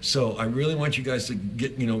 So I really want you guys to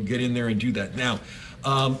get in there and do that. Now,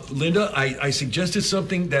 Linda, I suggested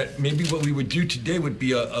something that maybe what we would do today would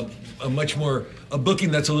be a booking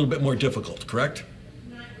that's a little bit more difficult, correct?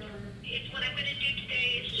 It's what I'm going to do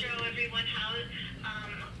today is show everyone how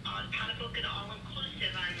to book an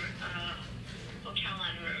all-inclusive on hotel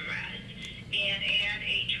on room res and add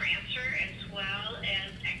a transfer as well as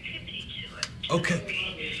activity to it. Okay.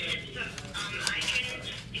 So I can,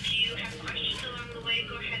 if you have questions along the way,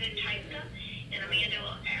 go ahead and type them, and Amanda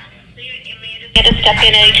will ask you. Amanda, get to step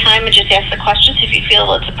in any time and just ask the questions if you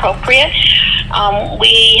feel it's appropriate.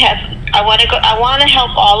 I want to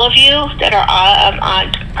help all of you that are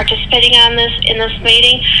participating in this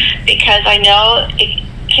meeting, because I know it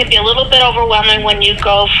can be a little bit overwhelming when you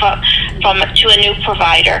go to a new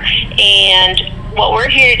provider. And what we're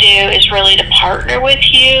here to do is really to partner with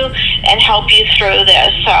you and help you through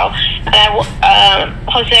this. So,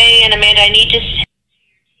 Jose and Amanda, I need to say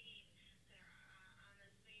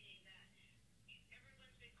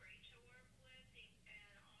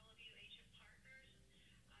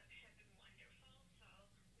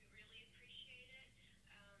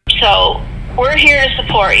so we're here to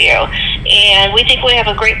support you, and we think we have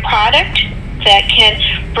a great product that can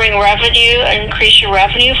bring revenue and increase your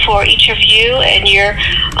revenue for each of you and your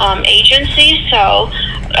agencies. So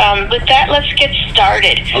with that, let's get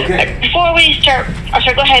started. Okay. Before we start,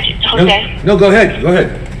 sorry, go ahead, Jose. No, go ahead. Go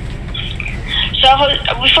ahead. So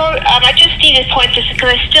before, I just need to point this,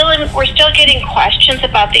 because we're still getting questions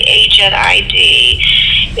about the agent ID,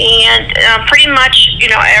 and pretty much,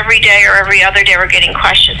 every day or every other day we're getting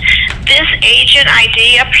questions. This agent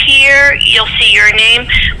ID up here, you'll see your name,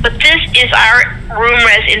 but this is our room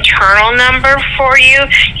res internal number for you.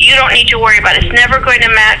 You don't need to worry about it. It's never going to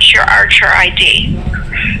match your Archer ID.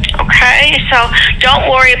 Okay, so don't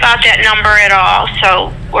worry about that number at all.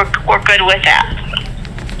 So we're good with that.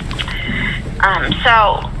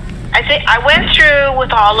 So I think I went through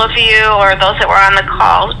with all of you, or those that were on the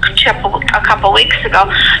call a couple weeks ago,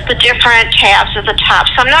 the different tabs at the top.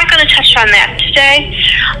 So I'm not going to touch on that today.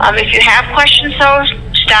 If you have questions, though,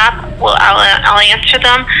 stop. I'll answer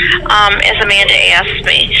them as Amanda asked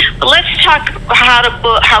me. But let's talk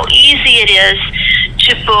about how easy it is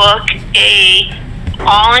to book a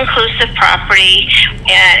all-inclusive property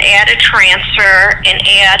and add a transfer and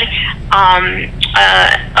add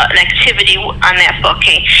an activity on that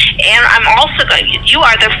booking. And I'm also you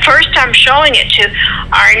are the first I'm showing it to,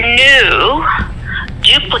 our new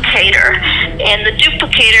duplicator. And the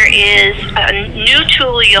duplicator is a new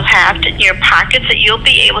tool you'll have in your pockets that you'll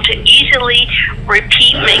be able to easily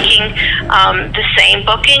repeat making the same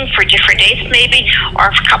booking for different dates maybe, or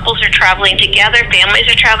if couples are traveling together, families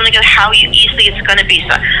are traveling together, how easily it's going to be.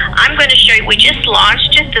 So I'm going to show you, we just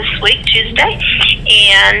launched it this week, Tuesday,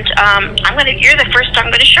 and you're the first I'm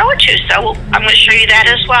going to show it to, so I'm going to show you that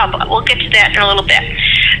as well, but we'll get to that in a little bit.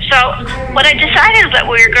 So what I decided that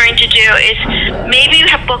we were going to do is maybe you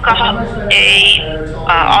have book a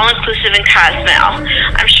all-inclusive in Cozumel.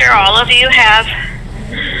 I'm sure all of you have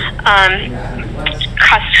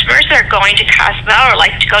customers that are going to Cozumel or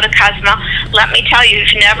like to go to Cozumel. Let me tell you,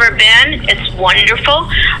 if you've never been, it's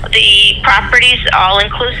wonderful. The properties,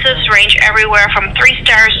 all-inclusives, range everywhere from 3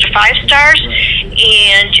 stars to 5 stars,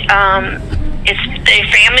 and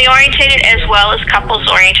they're family-orientated as well as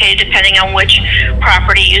couples-orientated, depending on which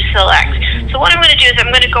property you select. So what I'm going to do is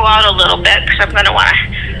I'm going to go out a little bit, because I'm going to want to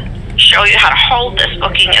show you how to hold this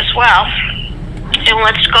booking as well. and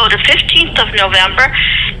let's go to 15th of November,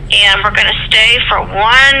 and we're going to stay for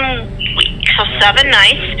 1 week, so 7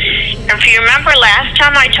 nights. And if you remember last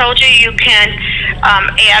time I told you, you can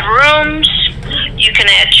add rooms, you can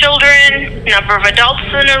add children, number of adults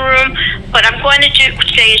in a room, but I'm going to do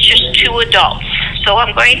today is just 2 adults. So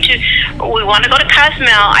we want to go to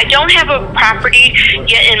Cozumel. I don't have a property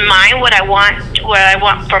yet in mind what I want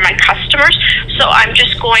for my customers, so I'm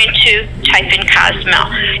just going to type in Cozumel.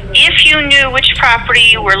 If you knew which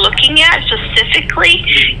property you were looking at specifically,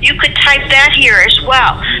 you could type that here as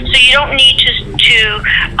well. So you don't need to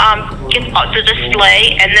get the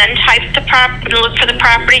display and then type the and look for the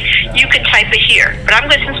property. You can type it here.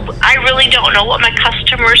 But since I really don't know what my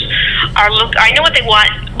customers are I know what they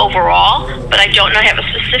want overall, but I don't have a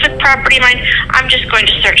specific property in mind. I'm just going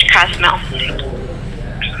to search Cozumel.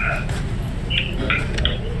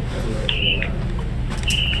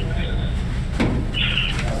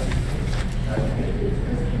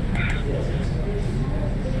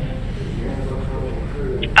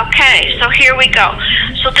 Okay, so here we go.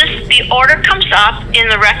 So the order comes up in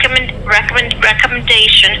the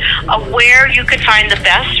recommendation of where you could find the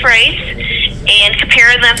best rates and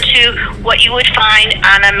compare them to what you would find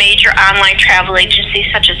on a major online travel agency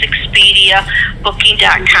such as Expedia,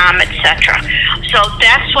 Booking.com, etc. So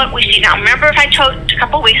that's what we see. Now, remember a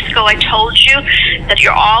couple weeks ago, I told you that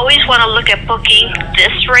you always want to look at booking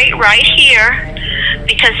this rate right here,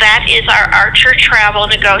 because that is our Archer Travel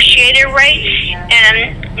negotiated rate,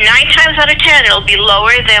 and 9 times out of 10 it'll be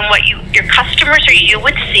lower than what your customers or you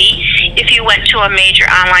would see if you went to a major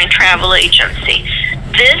online travel agency.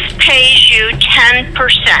 This pays you 10%.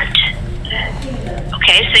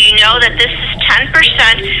 Okay, so you know that this is 10%.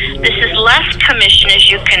 This is less commission,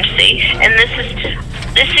 as you can see, and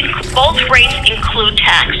both rates include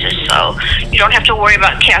taxes, so you don't have to worry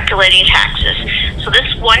about calculating taxes. So this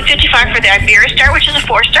 $155 for the Iberostar, which is a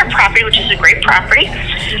 4-star property, which is a great property.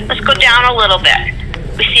 Let's go down a little bit.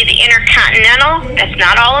 We see the Intercontinental. That's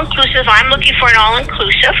not all-inclusive. I'm looking for an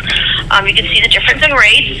all-inclusive. You can see the difference in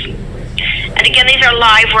rates. And again, these are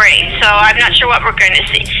live rates, so I'm not sure what we're going to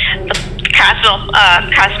see. The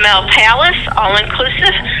Cozumel Palace,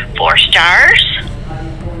 all-inclusive, 4 stars.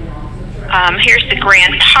 Here's the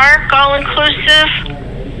Grand Park, all-inclusive.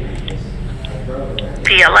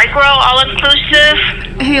 The Allegro, all-inclusive.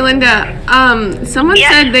 Hey, Linda, someone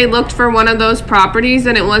said they looked for one of those properties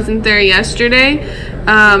and it wasn't there yesterday,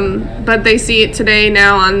 but they see it today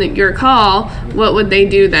now on your call. What would they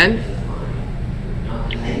do then?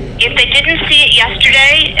 If they didn't see it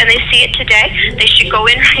yesterday and they see it today, they should go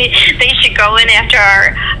in. They should go in after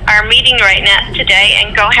our meeting right now today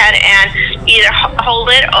and go ahead and either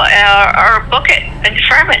hold it or book it and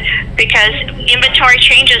confirm it, because inventory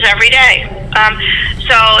changes every day.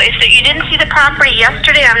 So if you didn't see the property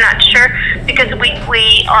yesterday, I'm not sure, because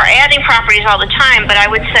we are adding properties all the time. But I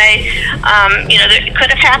would say, it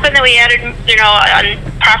could have happened that we added, a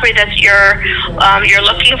property that you're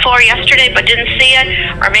looking for yesterday but didn't see it,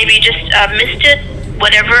 or maybe you just missed it,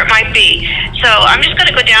 whatever it might be. So I'm just going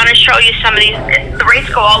to go down and show you some of these. The rates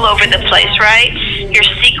go all over the place, right? Your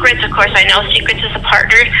Secrets, of course, I know Secrets is a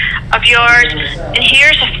partner of yours. And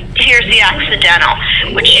here's the Accidental,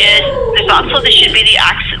 which is, there should be the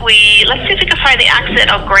let's see if we can find the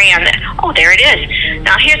Accidental Grand. Oh, there it is.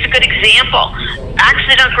 Now here's a good example.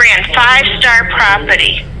 Accidental Grand, 5-star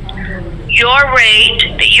property. Your rate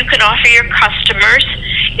that you can offer your customers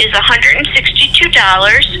is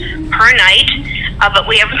 $162 per night, but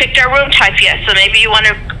we haven't picked our room type yet, so maybe you want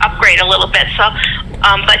to upgrade a little bit. So,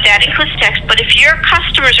 but that includes tax. But if your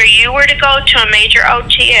customers or you were to go to a major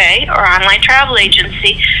OTA or online travel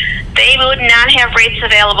agency, they would not have rates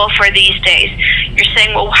available for these days. You're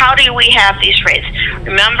saying, well, how do we have these rates?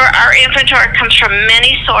 Remember, our inventory comes from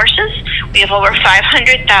many sources. We have over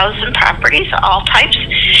 500,000 properties, all types.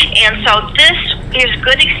 And so this is a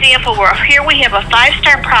good example where here we have a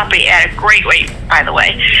 5-star property at a great rate, by the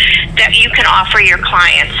way, that you can offer your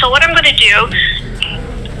clients. So what I'm going to do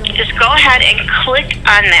is go ahead and click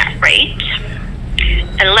on that rate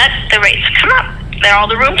and let the rates come up. They're all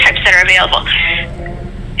the room types that are available.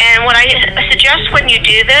 And what I suggest when you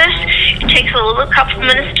do this, it takes couple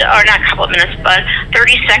minutes, or not a couple of minutes, but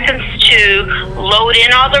 30 seconds to load in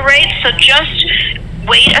all the rates. So just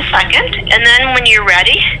wait a second, and then when you're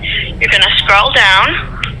ready, you're going to scroll down.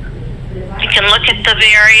 You can look at the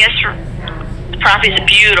various properties. A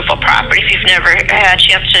beautiful property. If you've never had a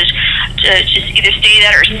chance to just either stay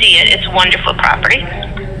there or see it, it's a wonderful property.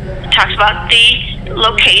 It talks about the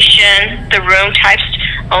location, the room types,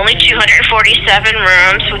 only 247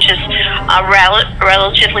 rooms, which is a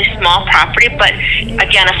relatively small property, but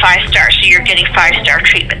again, a 5-star, so you're getting 5-star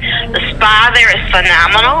treatment. The spa there is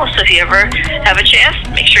phenomenal, so if you ever have a chance,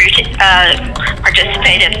 make sure you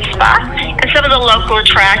participate at the spa, and some of the local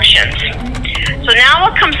attractions. So now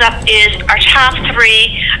what comes up is our top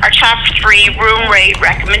three room rate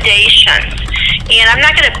recommendations. And I'm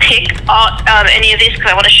not going to pick any of these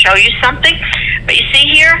because I want to show you something. But you see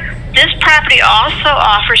here, this property also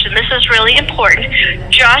offers, and this is really important,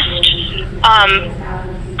 just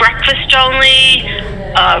breakfast only,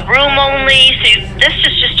 room only. So this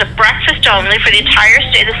is just a breakfast only for the entire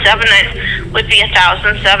stay. The 7 nights would be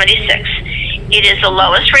 $1,076. It is the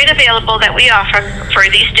lowest rate available that we offer for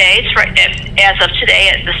these days, right, as of today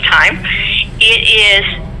at this time. It is,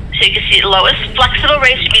 so you can see the lowest flexible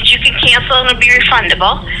rate, which means you can cancel and it'll be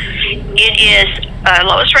refundable. It is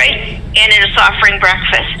lowest rate, and it is offering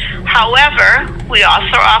breakfast. However, we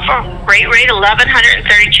also offer a great rate,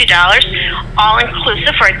 $1,132, all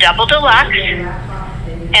inclusive for a double deluxe,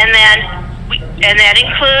 and that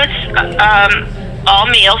includes all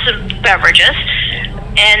meals and beverages.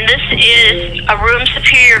 And this is a room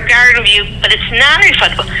superior garden view, but it's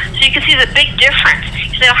non-refundable. So you can see the big difference.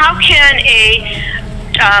 So how can a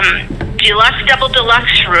double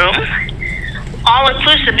deluxe room,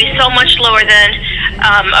 all-inclusive, be so much lower than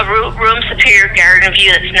a room superior garden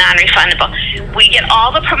view that's non-refundable? We get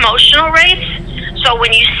all the promotional rates. So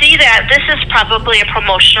when you see that, this is probably a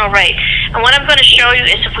promotional rate. And what I'm going to show you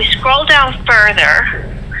is if we scroll down further,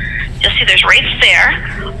 you'll see there's rates there.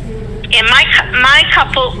 And my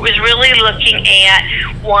couple was really looking at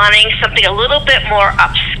wanting something a little bit more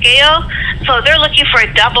upscale. So they're looking for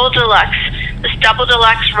a double deluxe. This double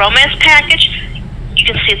deluxe romance package, you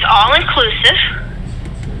can see it's all inclusive.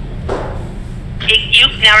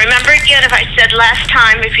 Now remember again, if I said last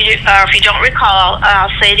time, if you don't recall,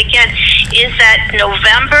 I'll say it again, is that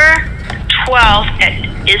November 12th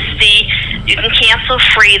you can cancel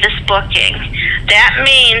free this booking. That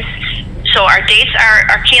means, so our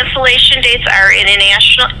cancellation dates are in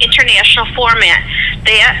international format.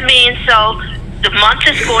 That means, so the month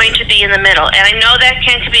is going to be in the middle. And I know that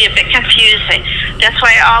can be a bit confusing. That's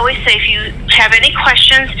why I always say, if you have any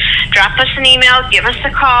questions, drop us an email, give us a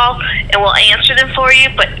call, and we'll answer them for you.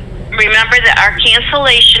 But remember that our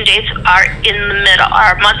cancellation dates are in the middle.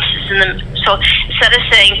 Our month is in the, so instead of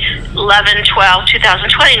saying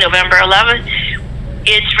 11/12/2020, November 11th,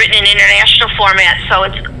 it's written in international format, so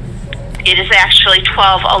it is actually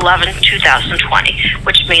 12/11/2020,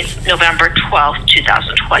 which means November 12th,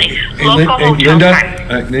 2020. Local hotel Linda,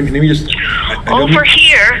 time. let me just... Over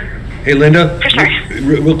here... Hey, Linda, sorry.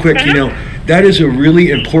 real quick, you know, that is a really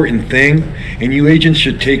important thing, and you agents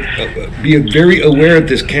should be very aware of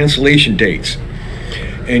this cancellation dates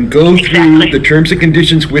and go through the terms and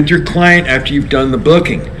conditions with your client after you've done the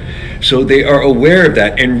booking, so they are aware of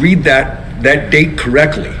that and read that date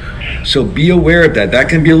correctly. So be aware of that. That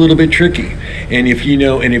can be a little bit tricky. And if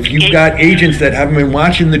you've got agents that haven't been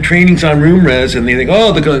watching the trainings on room res and they think,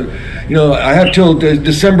 oh, I have till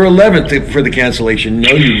December 11th for the cancellation.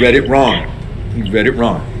 No, you read it wrong. You read it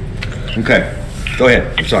wrong. Okay, go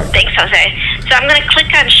ahead. I'm sorry. Thanks, Jose. So I'm going to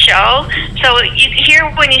click on show. So here,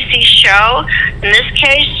 when you see show, in this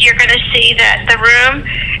case, you're going to see that the room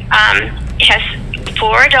has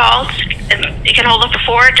 4 adults, and it can hold up to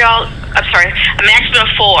 4 adults. I'm sorry, a maximum of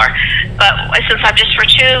 4. But since I'm just for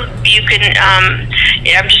 2, you can.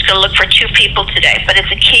 I'm just going to look for 2 people today. But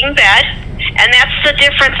it's a king bed, and that's the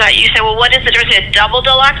difference. You say, well, what is the difference? A double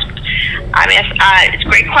deluxe? I mean, it's a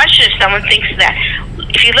great question if someone thinks that.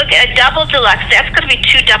 If you look at a double deluxe, that's going to be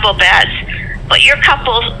 2 double beds. But your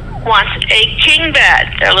couple wants a king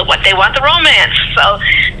bed. They want the romance. So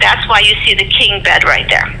that's why you see the king bed right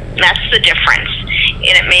there. And that's the difference.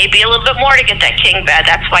 And it may be a little bit more to get that king bed.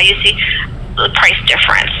 That's why you see the price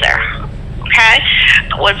difference there. Okay?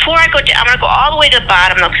 Before I go down, I'm going to go all the way to the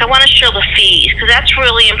bottom, though, because I want to show the fees, because that's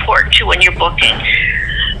really important, too, when you're booking.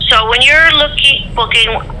 So when you're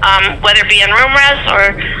booking, whether it be in room res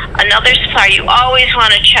or another supplier, you always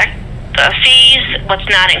want to check the fees, what's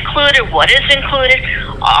not included, what is included.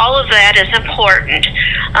 All of that is important.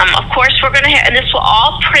 Of course, we're going to have, and this will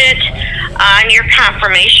all print on your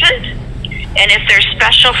confirmation. And if there's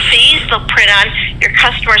special fees, they'll print on your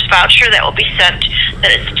customer's voucher that will be sent,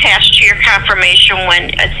 that is attached to your confirmation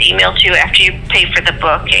when it's emailed to you after you pay for the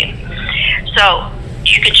booking. So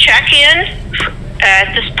you can check in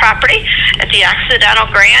at this property at the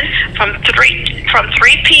Occidental Grand from 3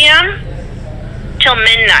 p.m. till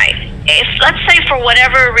midnight. if, let's say for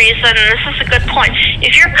whatever reason, and this is a good point,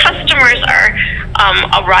 if your customers are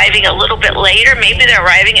arriving a little bit later, maybe they're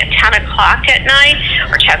arriving at 10 o'clock at night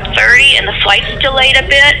or 10:30 and the flight's delayed a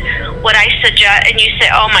bit, what I suggest, and you say,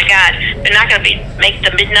 oh my God, they're not going to make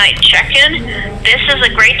the midnight check-in, this is a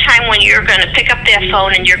great time when you're going to pick up that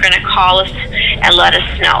phone and you're going to call us and let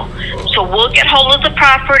us know. So we'll get hold of the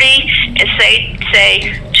property and say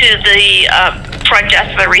to the front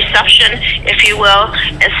desk, the reception, if you will,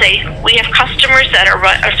 and say, we have customers that our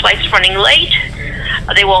flight's running late.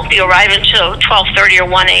 They won't be arriving until 12:30 or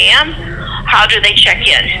 1 a.m. How do they check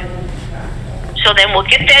in? So then we'll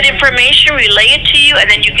get that information, relay it to you, and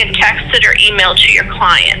then you can text it or email to your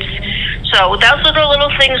clients. So those are the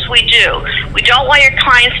little things we do. We don't want your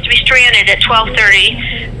clients to be stranded at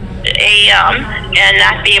 12:30 a.m. and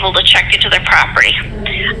not be able to check into their property.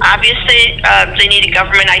 Obviously, they need a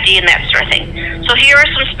government ID and that sort of thing. So here are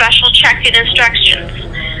some special check-in instructions.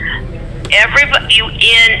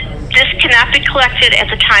 This cannot be collected at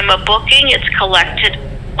the time of booking. It's collected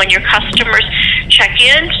when your customers check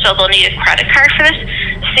in, so they'll need a credit card for this.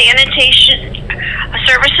 Sanitation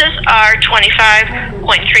services are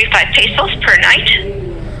 25.35 pesos per night.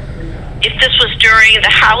 If this was during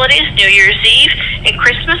the holidays, New Year's Eve and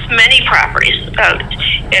Christmas, many properties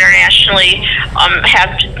internationally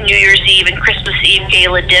have New Year's Eve and Christmas Eve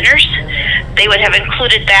gala dinners. They would have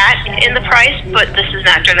included that in the price, but this is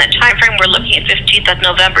not during that time frame. We're looking at 15th of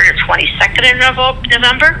November to 22nd of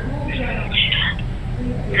November.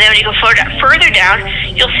 Then when you go further down,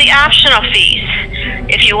 you'll see optional fees.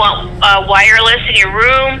 If you want wireless in your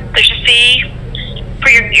room, there's a fee. For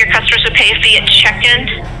your customers who pay a fee at check-in,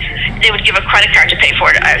 they would give a credit card to pay for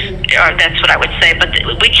it. That's what I would say, but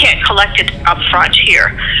we can't collect it up front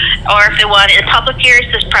here. Or if they want it in public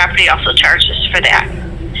areas, this property also charges for that.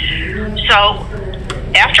 So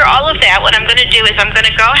after all of that, what I'm going to do is I'm going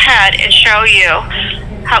to go ahead and show you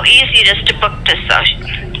how easy it is to book this.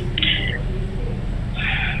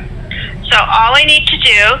 So all I need to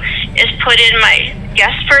do is put in my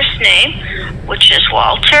guest first name, which is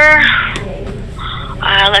Walter.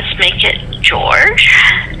 Let's make it George.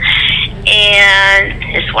 And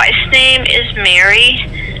his wife's name is Mary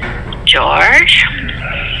George.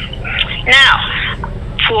 Now,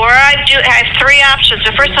 I have three options.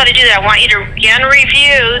 The first how to do that, I want you to again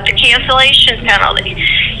review the cancellation penalty.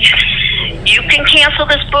 You can cancel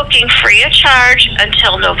this booking free of charge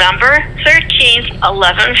until November 13th,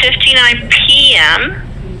 11:59 p.m.,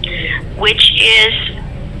 which is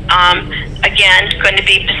again going to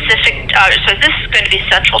be Pacific. So this is going to be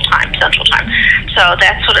Central Time. So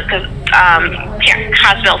that's what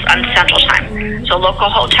Cozumel's on Central Time. So local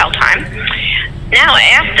hotel time. Now,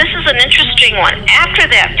 this is an interesting one. After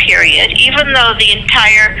that period, even though the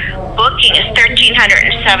entire booking is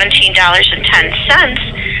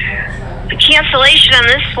 $1,317.10, the cancellation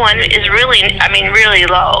on this one is really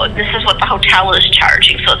low. This is what the hotel is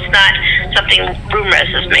charging, so it's not something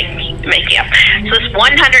Roomres is making up. So this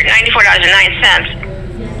 $194.09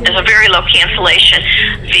 is a very low cancellation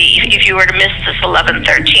fee if you were to miss this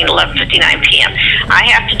 11:59 p.m. I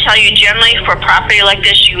have to tell you, generally for a property like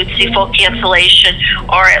this, you would see full cancellation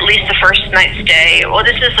or at least the first night's stay. Well,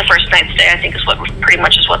 this is the first night's stay, I think is what pretty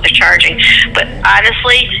much is what they're charging. But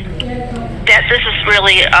honestly, this is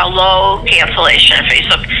really a low cancellation fee.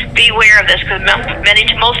 So be aware of this, because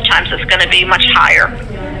most times it's going to be much higher.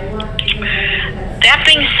 That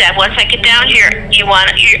being said, once I get down here,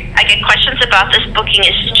 I get questions about this booking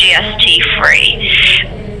is GST free.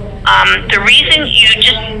 The reason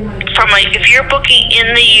if you're booking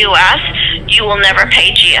in the U.S., you will never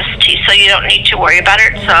pay GST, so you don't need to worry about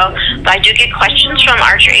it. So, but I do get questions from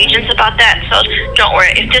Archer agents about that, so don't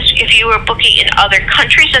worry. If you were booking in other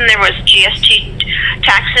countries and there was GST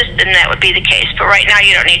taxes, then that would be the case. But right now,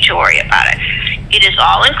 you don't need to worry about it. It is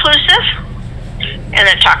all inclusive, and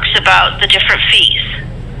it talks about the different fees,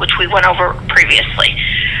 which we went over previously.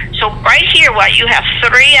 So right here, you have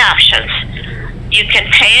three options. You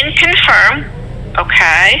can pay and confirm,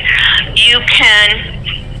 okay? You can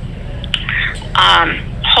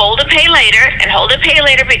hold and pay later,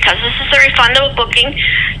 because this is a refundable booking.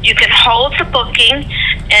 You can hold the booking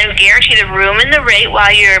and guarantee the room and the rate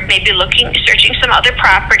while you're maybe searching some other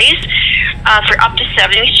properties for up to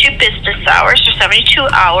 72 business hours or 72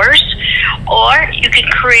 hours. Or you can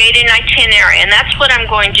create an itinerary, and that's what I'm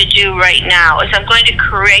going to do right now, is I'm going to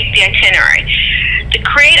create the itinerary. The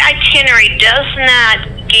create itinerary does not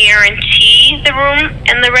guarantee the room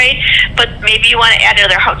and the rate, but maybe you want to add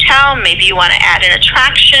another hotel, maybe you want to add an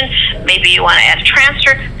attraction, maybe you want to add a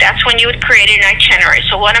transfer. That's when you would create an itinerary.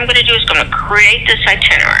 So what I'm going to do is I'm going to create this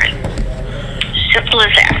itinerary. Simple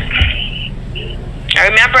as that. Now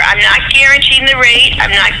remember, I'm not guaranteeing the rate.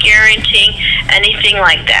 I'm not guaranteeing anything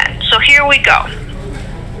like that. So here we go.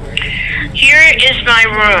 Here is my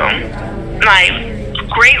room. My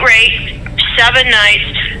great rate, 7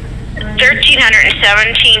 nights,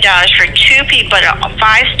 $1,317 for 2 people at a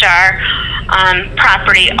 5-star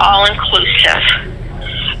property, all inclusive.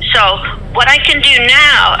 So what I can do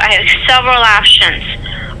now, I have several options.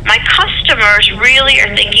 My customers really are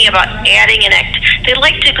thinking about adding they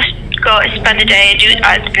like to go and spend a day and do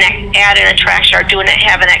add an attraction or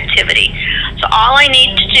have an activity. So all I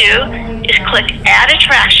need to do is click add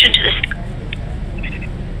attraction to this.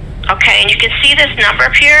 Okay, and you can see this number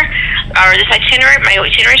up here, or this itinerary. My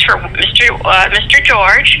itinerary is for Mr.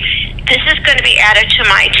 George. This is going to be added to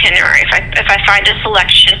my itinerary if I find a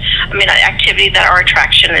selection, an activity or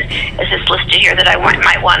attraction is listed here that I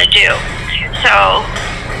might want to do. So,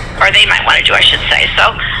 or they might want to do, I should say.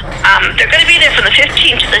 So, they're going to be there from the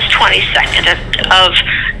 15th to the 22nd of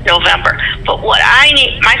November. But what I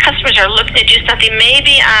need, my customers are looking to do something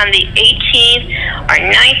maybe on the 18th or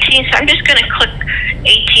 19th. So I'm just going to click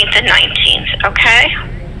 18th and 19th, okay?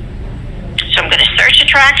 So I'm going to search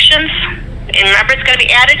attractions. And remember, it's going to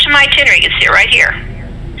be added to my itinerary. You can see it right here.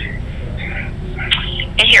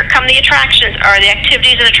 And here come the attractions, or the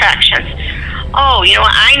activities and attractions. Oh, you know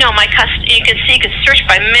what? I know my you can see, you can search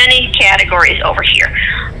by many categories over here.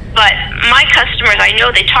 But my customers, I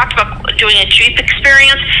know they talked about doing a Jeep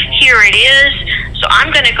experience. Here it is. So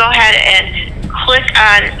I'm going to go ahead and click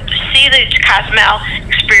on see the Cozumel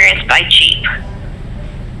experience by Jeep.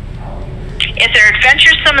 If they're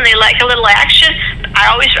adventuresome and they like a little action,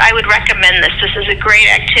 I would recommend this. This is a great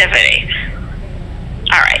activity.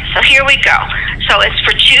 All right, so here we go. So it's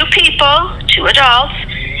for 2 people, 2 adults,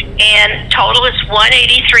 and total is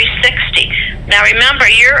 $183.60. Now remember,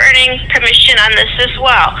 you're earning commission on this as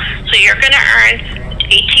well. So you're going to earn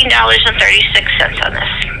 $18.36 on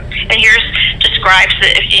this. And here's describes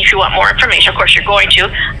that if you want more information, of course you're going to.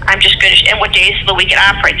 I'm just going to, and what days of the week it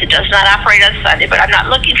operates. It does not operate on Sunday, but I'm not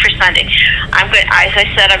looking for Sunday. I'm going, as I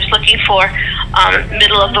said, I was looking for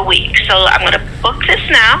middle of the week. So I'm going to book this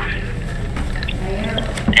now.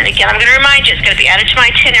 And again, I'm going to remind you, it's going to be added to my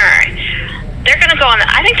itinerary. They're going to go on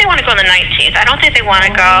I think they want to go on the 19th. I don't think they want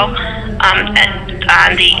to go on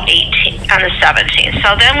the 18th, on the 17th.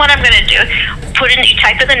 So then what I'm going to do, you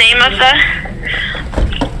type in the name of the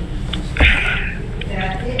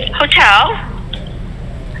hotel,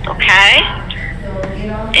 okay,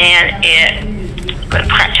 and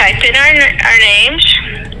type in our names.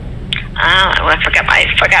 I forgot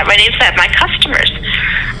my names. I have my customers.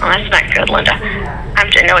 Oh, that's not good, Linda. I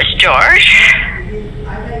know it's George.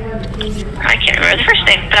 I can't remember the first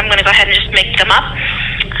name, but I'm going to go ahead and just make them up.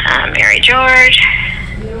 Mary George.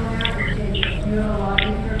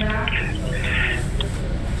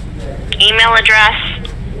 Email address.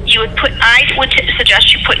 I would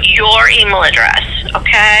suggest you put your email address,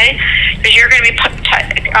 okay? Because you're going to be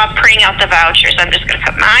printing out the vouchers. I'm just going to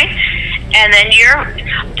put mine. And then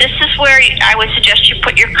this is where I would suggest you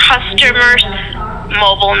put your customer's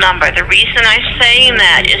mobile number. The reason I'm saying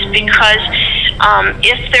that is because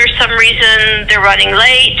if there's some reason they're running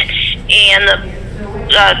late and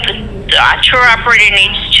the tour operator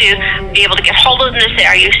needs to be able to get hold of them to say,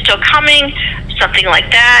 are you still coming? Something like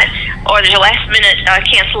that. Or there's a last minute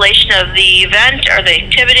cancellation of the event or the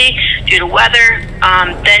activity due to weather,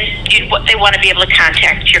 then they want to be able to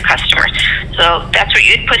contact your customer. So that's what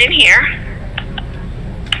you'd put in here.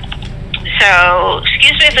 So,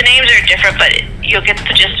 excuse me if the names are different, but you'll get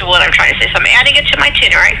the gist of what I'm trying to say. So I'm adding it to my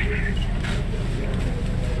itinerary.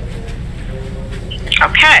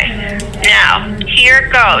 Okay, now here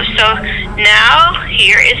it goes. So now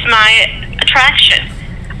here is my attraction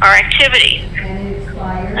or activity.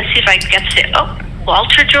 Let's see if I can get to it. Oh,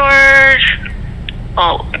 Walter George.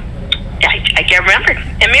 Oh, I can't remember.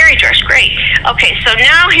 And Mary George, great. Okay, so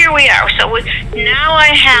now here we are. So now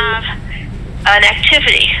I have an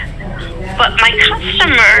activity. But my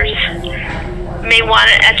customers may want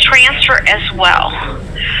a transfer as well.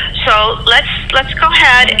 So let's go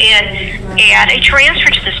ahead and add a transfer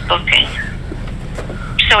to this booking.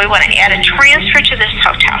 So we want to add a transfer to this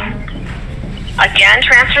hotel. Again,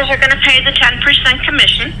 transfers are going to pay the 10%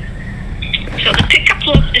 commission. So the pickup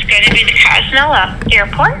loop is going to be the Cozumel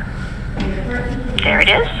Airport. There it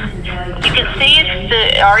is. You can see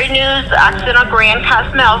it's already knew the Occidental Grand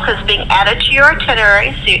Cozumel because it's being added to your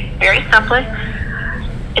itinerary. See, very simply.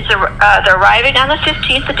 They're arriving on the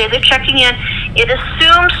 15th, the day they're checking in. It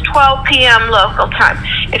assumes 12 p.m. local time.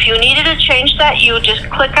 If you needed to change that, you would just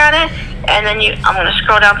click on it, and then I'm going to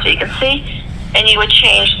scroll down so you can see, and you would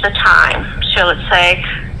change the time. So let's say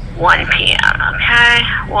 1 p.m. Okay,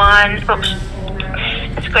 1. Oops.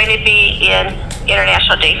 It's going to be in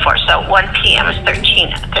International Day Force. So 1 p.m. is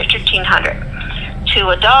 1300. 2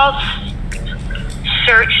 adults,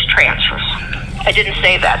 search transfers. I didn't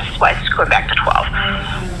say that. That's why it's going back to 12.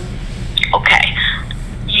 Okay.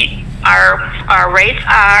 Our rates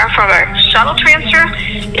are from a shuttle transfer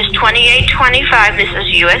is $28.25. This is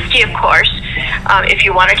USD, of course. If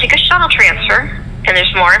you want to take a shuttle transfer, and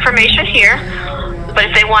there's more information here, but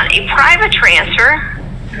if they want a private transfer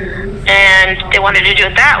and they wanted to do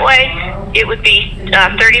it that way, it would be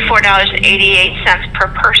 $34.88 per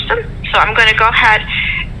person. So I'm going to go ahead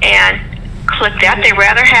and click that. They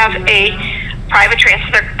rather have a private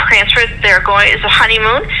transfer. They're going, it's a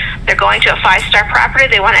honeymoon. They're going to a 5-star property.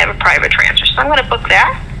 They want to have a private transfer. So I'm going to book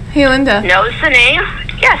that. Hey, Linda. Knows the name.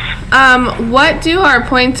 Yes. What do our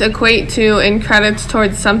points equate to in credits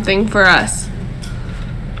towards something for us?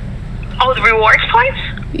 Oh, the rewards points?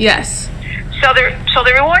 Yes. So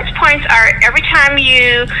the rewards points are every time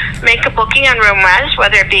you make a booking on RoomRes,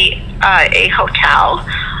 whether it be a hotel,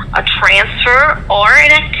 a transfer, or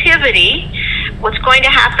an activity, what's going to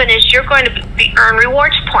happen is you're going to earn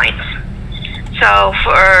rewards points. So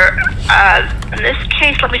for in this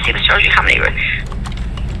case, let me see if it shows you how many.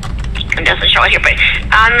 It doesn't show it here, but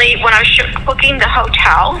when I was booking the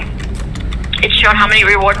hotel, it showed how many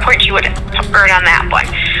reward points you would earn on that one.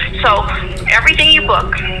 So everything you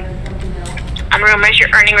book on RoomRes,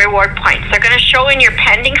 you're earning reward points. They're going to show in your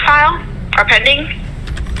pending file or pending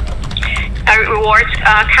rewards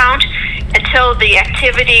account until the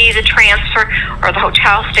activity, the transfer, or the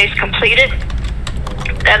hotel stays completed.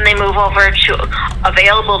 Then they move over to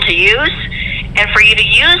available to use. And for you to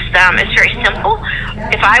use them, it's very simple.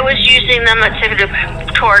 If I was using them, let's say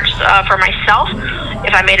towards for myself,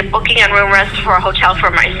 if I made a booking on RoomRes for a hotel for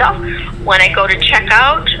myself, when I go to check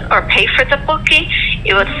out or pay for the booking,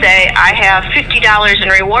 it would say, I have $50 in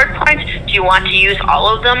reward points. Do you want to use all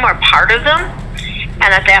of them or part of them?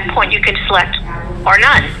 And at that point, you can select or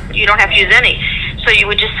none. You don't have to use any. So you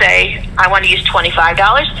would just say, I want to use $25.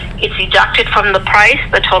 It's deducted from the price,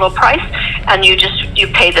 the total price, and you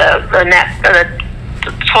pay the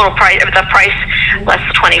total price, the price less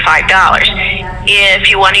 $25. If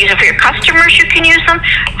you want to use it for your customers, you can use them.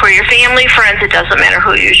 For your family, friends, it doesn't matter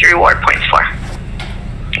who you use your reward points for.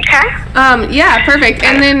 Okay? Yeah, perfect.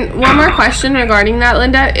 And then one more question regarding that,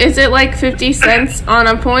 Linda. Is it like 50 cents on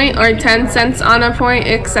a point or 10 cents on a point,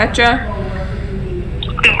 etc.?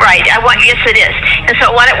 Right. Yes, it is. And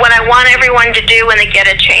so what I want everyone to do when they get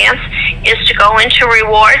a chance is to go into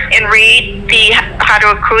rewards and read how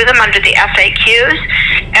to accrue them under the FAQs,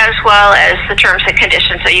 as well as the terms and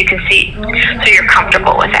conditions, so you can see, so you're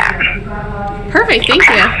comfortable with that. Perfect. Thank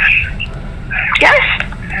you. Yes.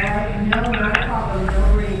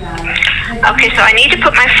 Okay, so I need to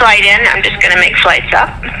put my flight in. I'm just going to make flights up.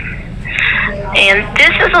 And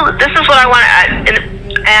this is what I want to,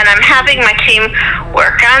 and I'm having my team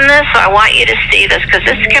work on this, so I want you to see this, because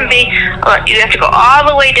this can be, you have to go all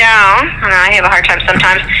the way down, and I have a hard time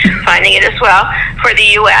sometimes finding it as well, for the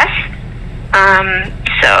U.S.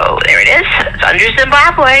 So there it is. It's under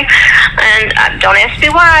Zimbabwe, and don't ask me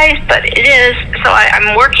why, but it is. So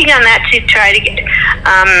I'm working on that to try to get,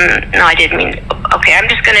 no, I didn't mean, okay, I'm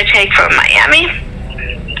just going to take from Miami.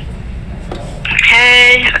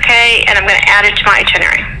 Okay, and I'm going to add it to my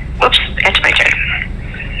itinerary. Whoops, add to my itinerary.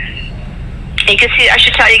 You can see, I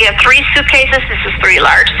should tell you, you have 3 suitcases. This is 3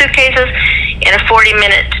 large suitcases, and a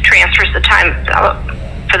 40-minute transfer is the time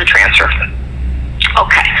for the transfer.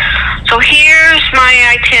 Okay, so here's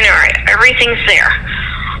my itinerary. Everything's there.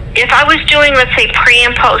 If I was doing, let's say, pre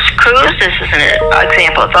and post cruise, this is an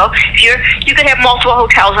example though, you could have multiple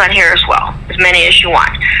hotels on here as well, as many as you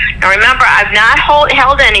want. Now remember, I've not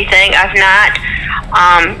held anything, I've not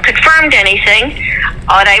confirmed anything.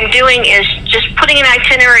 What I'm doing is just putting an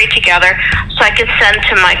itinerary together so I can send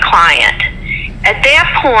to my client. At that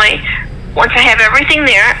point, once I have everything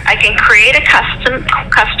there, I can create a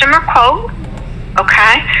customer quote,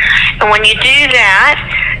 okay? And when you do that,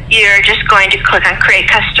 you're just going to click on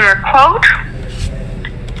Create Customer Quote.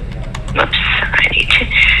 Oops, I need to.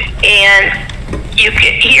 And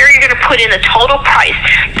here you're going to put in the total price.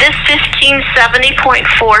 This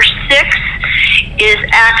 $1570.46 is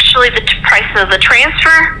actually the price of the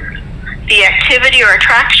transfer, the activity or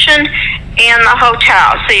attraction, and the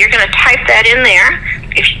hotel. So you're going to type that in there.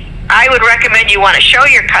 I would recommend you want to show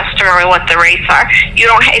your customer what the rates are.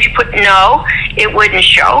 If you put no, it wouldn't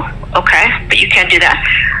show. Okay, but you can do that.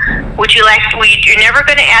 You're never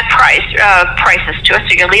going to add prices to it,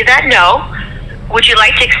 so you'll leave that no. Would you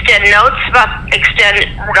like to extend notes about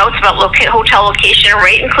hotel location and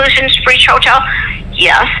rate inclusions for each hotel?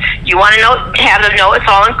 Yes. You want to have them know it's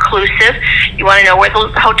all inclusive. You want to know where the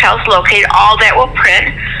hotel is located. All that will print.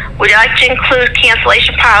 Would you like to include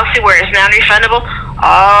cancellation policy where it's non-refundable?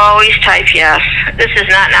 Always type yes. This is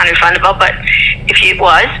not non-refundable, but if it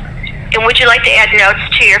was. And would you like to add notes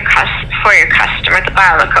to for your customer at the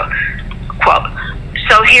bottom of the quote?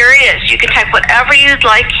 So here it is. You can type whatever you'd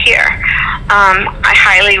like here. I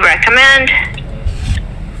highly recommend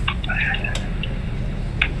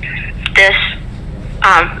this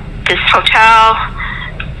hotel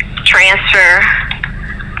transfer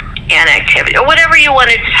and activity, or whatever you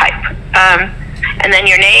wanted to type, and then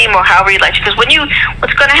your name or however you'd like to. Because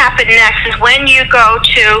what's going to happen next is when you go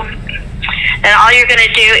to, then all you're going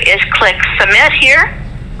to do is click submit here.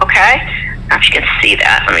 Okay. Now if you can see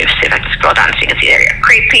that, let me see if I can scroll down so you can see there.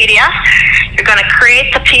 Create PDF. You're going to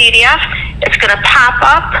create the PDF. It's going to pop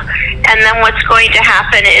up, and then what's going to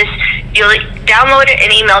happen is you'll download it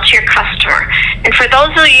and email to your customer. And for those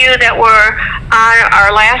of you that were on our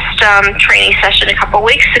last training session a couple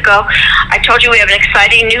weeks ago, I told you we have an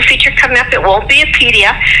exciting new feature coming up. It won't be a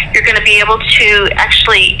PDF. You're going to be able to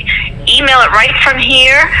actually email it right from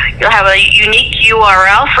here. You'll have a unique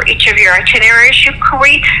URL for each of your itineraries you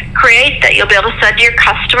create that you'll be able to send to your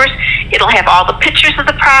customers. It'll have all the pictures of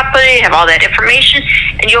the property, have all that information,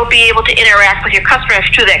 and you'll be able to interact with your customers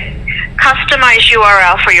through that customized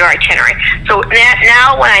URL for your itinerary. So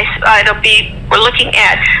now we're looking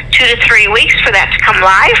at 2 to 3 weeks for that to come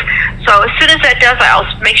live. So as soon as that does, I'll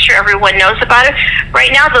make sure everyone knows about it.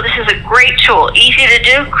 Right now, though, this is a great tool. Easy to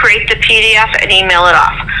do. Create the PDF and email it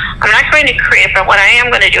off. I'm not going to create it, but what I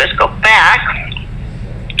am going to do is go back.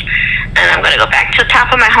 And I'm going to go back to the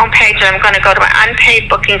top of my home page, and I'm going to go to my unpaid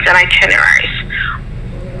bookings and itineraries.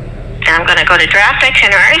 And I'm going to go to draft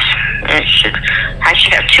itineraries. And I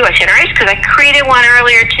should have 2 itineraries because I created one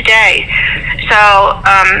earlier today. So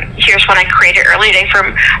here's one I created earlier today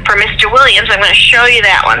for Mr. Williams. I'm going to show you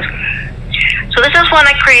that one. So this is one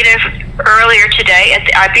I created earlier today at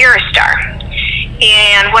the Iberostar.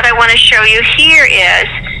 And what I want to show you here is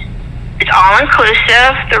it's all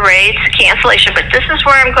inclusive, the rates, the cancellation, but this is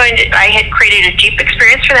where I had created a Jeep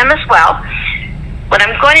experience for them as well. What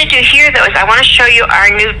I'm going to do here, though, is I want to show you our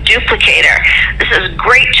new duplicator. This is a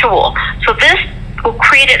great tool. So this will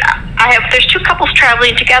create it. There's 2 couples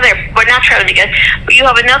traveling together, but not traveling together, but you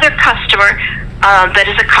have another customer that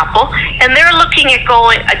is a couple, and they're looking at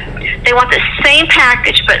they want the same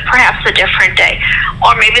package, but perhaps a different day.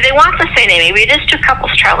 Or maybe they want the same day. Maybe it is 2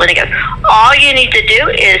 couples traveling together. All you need to do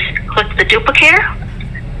is click the duplicator.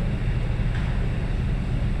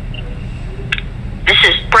 This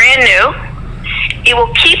is brand new. It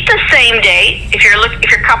will keep the same date if the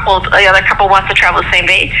other couple wants to travel the same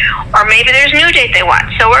date, or maybe there's a new date they want.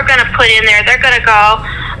 So we're going to put in there, they're going to go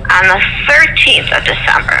on the 13th of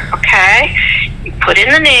December, okay? You put in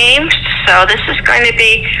the names, so this is going to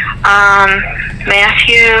be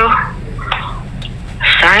Matthew,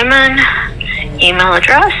 Simon, email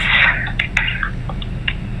address.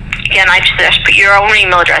 Again, I just put your own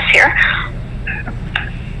email address here.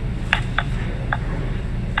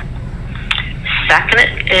 Second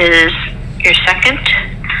is your second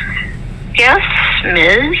guest,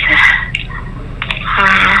 Ms.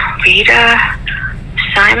 Rita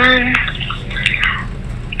Simon.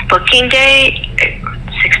 Booking date,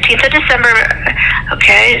 16th of December.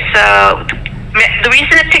 Okay, so the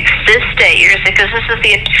reason it picks this date is because this is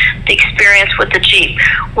the experience with the Jeep.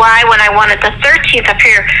 Why, when I wanted the 13th up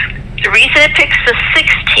here, the reason it picks the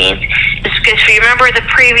 16th is because if you remember the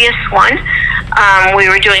previous one we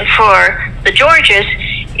were doing for the Georges,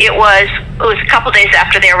 it was a couple days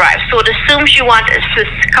after they arrived. So it assumes you want this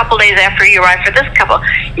a couple days after you arrive for this couple.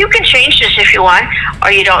 You can change this if you want, or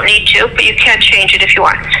you don't need to, but you can change it if you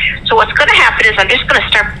want. So what's going to happen is I'm just going to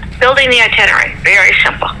start building the itinerary. Very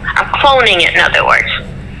simple. I'm cloning it, in other words.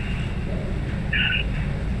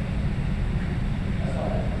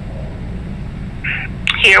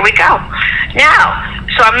 Here we go. Now,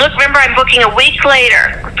 so remember I'm booking a week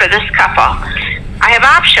later for this couple. I have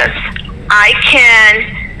options. I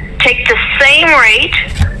can take the same rate,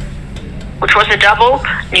 which was a double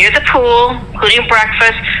near the pool, including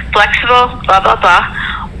breakfast, flexible, blah, blah, blah,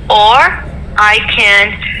 or I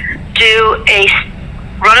can do a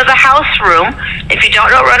run-of-the-house room. If you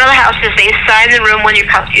don't know what run-of-the-house is, they assign the room when your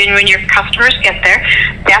customers get there.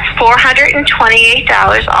 That's $428,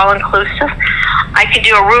 all-inclusive. I can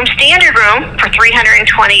do a standard room for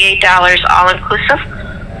 $328, all-inclusive,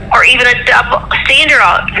 or even a double standard,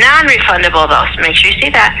 non-refundable, though, so make sure you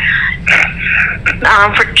see that,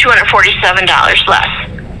 for $247 less.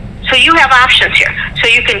 So you have options here. So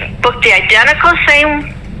you can book the identical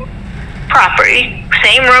same property,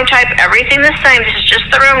 same room type, everything the same. This is just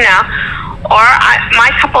the room now. Or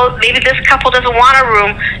maybe this couple doesn't want a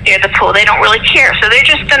room near the pool. They don't really care, so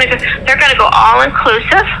they're gonna go all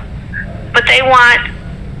inclusive, but they want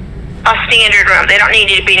a standard room. They don't need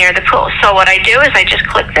you to be near the pool. So what I do is I just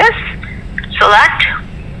click this, select.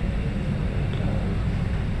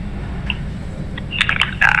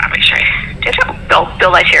 Make sure I did it. Bill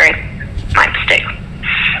Terry. My mistake.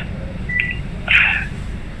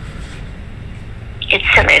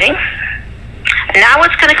 It's submitting. And now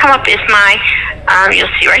what's going to come up is my, you'll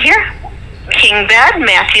see right here, king bed,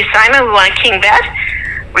 Matthew Simon. We want a king bed.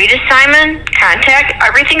 Rita Simon, contact.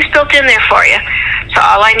 Everything's built in there for you. So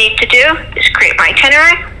all I need to do is create my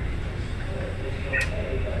itinerary.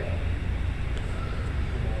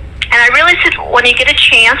 And I really said, when you get a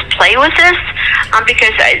chance, play with this,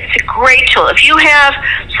 because it's a great tool. If you have,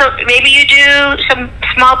 so maybe you do some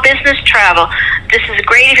small business travel. This is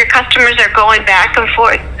great if your customers are going back and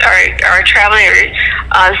forth or are traveling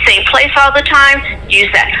the same place all the time. Use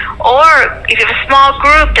that. Or if you have a small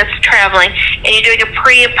group that's traveling and you're doing a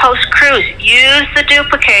pre and post cruise, use the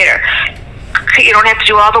duplicator. You don't have to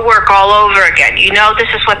do all the work all over again. You know this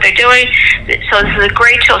is what they're doing. So this is a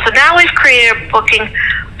great tool. So now we've created a booking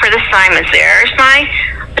for the Simons. There's my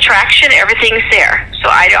attraction. Everything's there. So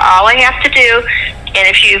all I have to do, and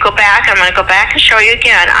if you go back, I'm going to go back and show you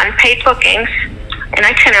again, unpaid bookings and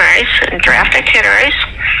itineraries and draft itineraries.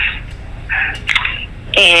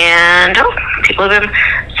 And people have been.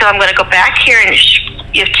 So I'm going to go back here, and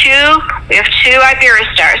we have two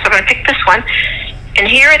Iberostars. So I'm going to pick this one. And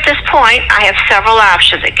here at this point, I have several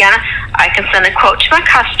options. Again, I can send a quote to my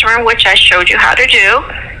customer, which I showed you how to do.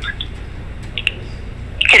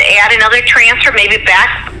 You could add another transfer, maybe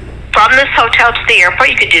back from this hotel to the airport.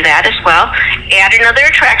 You could do that as well. Add another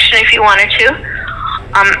attraction if you wanted to.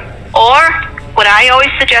 Or what I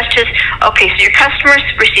always suggest is, okay, so your customers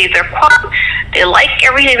receive their quote. They like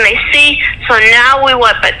everything they see. So now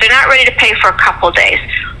but they're not ready to pay for a couple days.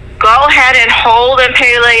 Go ahead and hold and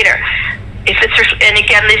pay later. And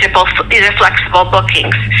again, these are flexible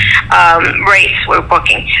bookings, rates we're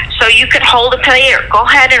booking. So you could hold and pay later. Go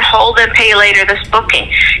ahead and hold and pay later this booking,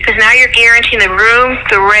 because now you're guaranteeing the room,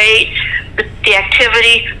 the rate, the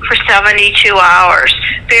activity for 72 hours.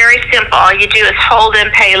 Very simple. All you do is hold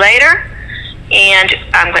and pay later, and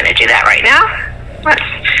I'm going to do that right now. Let's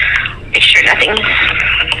make sure nothing's...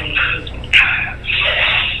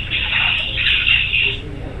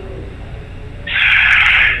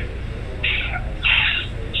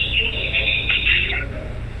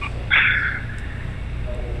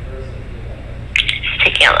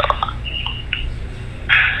 taking a little.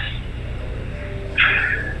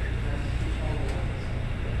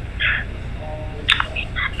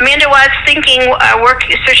 Amanda, while I was thinking,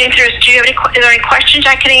 searching through, is there any questions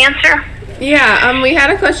I can answer? Yeah, we had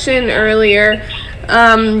a question earlier.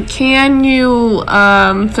 Can you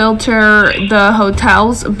filter the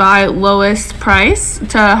hotels by lowest price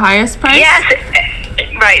to highest price? Yes.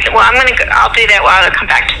 Right. Well, I'll do that while I come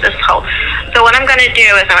back to this whole. So what I'm going to do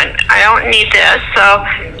is I don't need this. So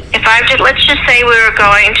if let's just say we were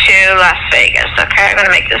going to Las Vegas. Okay, I'm going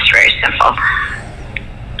to make this very simple.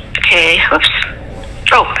 Okay. Whoops.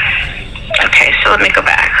 Oh. Okay. So let me go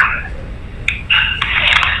back.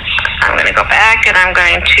 I'm going to go back, and I'm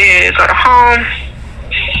going to go to home.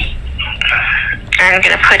 I'm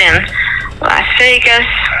going to put in Las Vegas,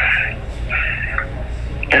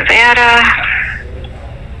 Nevada.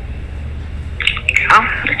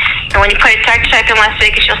 And when you type in Las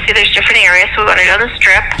Vegas, you'll see there's different areas. So we're going to go to the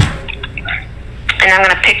Strip. And I'm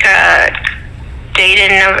going to pick a date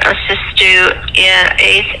in, let's just do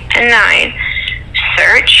 8 and 9.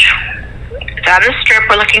 Search. It's on the Strip.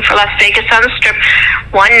 We're looking for Las Vegas on the Strip.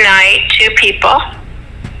 1 night, 2 people.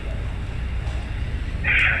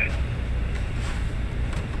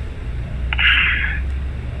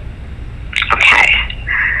 Okay.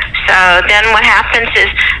 So then what happens is,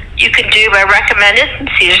 you can do by recommended.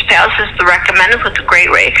 Caesar's Palace is the recommended with a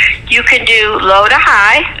great rate. You can do low to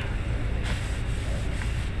high.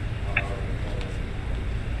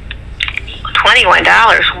 $21.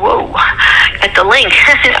 Whoa. At the link.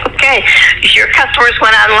 Okay. If your customers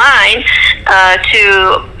went online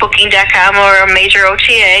to booking.com or a major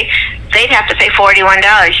OTA, they'd have to pay $41.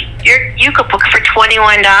 You could book for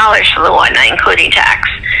 $21 for the one night, including tax.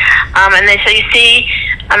 And then so you see,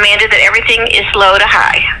 Amanda, that everything is low to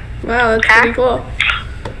high. Wow, that's pretty cool.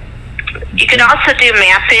 You can also do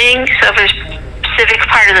mapping. So if there's a specific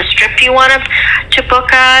part of the Strip you want to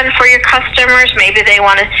book on for your customers, maybe they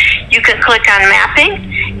want to, you can click on mapping,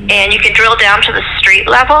 and you can drill down to the street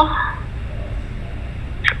level.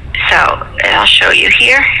 So I'll show you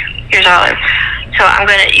here. Here's all of them. So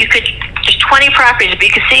there's 20 properties, but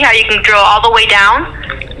you can see how you can drill all the way down.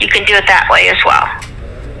 You can do it that way as well.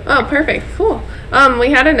 Oh, perfect. Cool.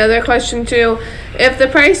 We had another question too. If the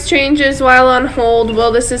price changes while on hold,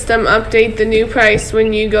 will the system update the new price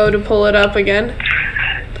when you go to pull it up again?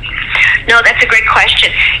 No, that's a great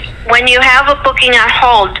question. When you have a booking on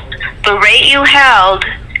hold, the rate you held,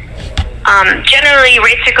 generally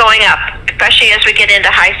rates are going up, especially as we get into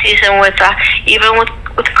high season even with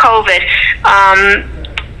COVID.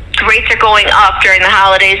 The rates are going up during the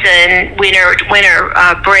holidays and winter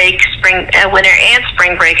break, winter and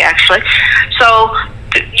spring break actually. So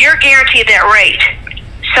you're guaranteed that rate.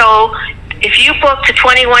 So if you booked a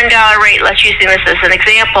 $21 rate, let's use this as an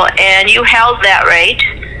example, and you held that rate,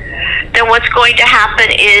 then what's going to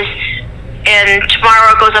happen is, and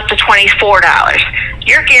tomorrow it goes up to $24.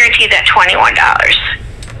 You're guaranteed that $21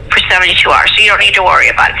 for 72 hours, so you don't need to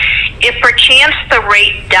worry about it. If perchance the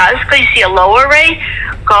rate does, because you see a lower rate,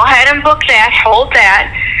 go ahead and book that, hold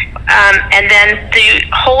that, and then the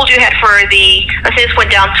hold you had for let's say this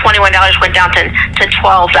went down, $21 went down to $12,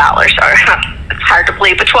 or it's hard to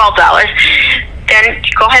believe, but $12. Then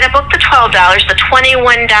go ahead and book the $12. The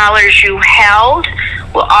 $21 you held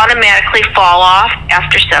will automatically fall off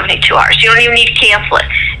after 72 hours. You don't even need to cancel it.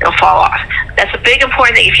 It'll fall off. That's a big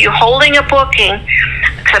important thing. If you're holding a booking,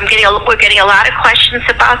 because we're getting a lot of questions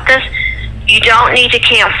about this, you don't need to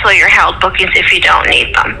cancel your held bookings if you don't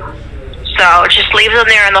need them. So just leave them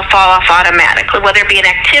there and they'll fall off automatically, whether it be an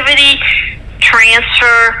activity,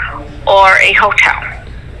 transfer, or a hotel.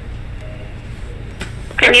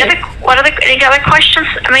 Any other questions,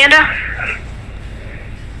 Amanda?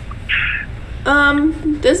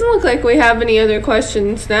 Doesn't look like we have any other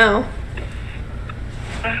questions now.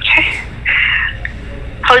 Okay.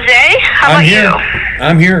 Jose, how about you?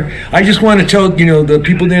 I'm here. I just want to tell, the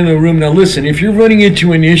people there in the room, now listen, if you're running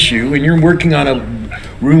into an issue and you're working on a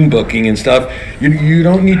room booking and stuff, you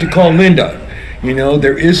don't need to call Linda.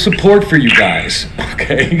 There is support for you guys,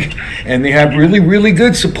 okay? And they have really, really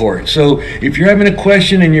good support. So if you're having a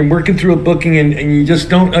question and you're working through a booking and you just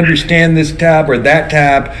don't understand this tab or that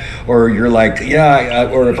tab, or you're like,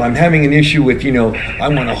 or if I'm having an issue with, I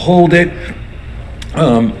want to hold it,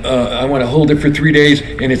 I want to hold it for 3 days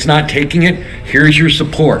and it's not taking it, here's your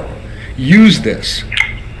support. Use this,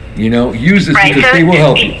 use this, right, because they will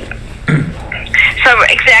help you. So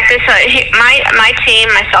exactly. So my team,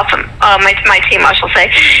 myself, my team, I shall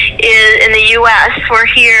say, is in the U.S. We're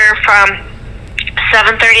here from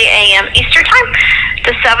 7:30 a.m. Eastern Time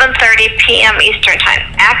to 7:30 p.m. Eastern Time.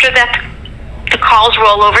 After that, the calls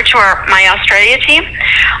roll over to my Australia team,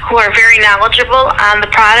 who are very knowledgeable on the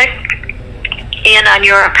product and on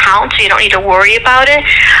your account, so you don't need to worry about it.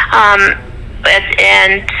 But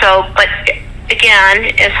again,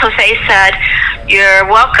 as Jose said, you're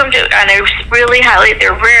welcome to, and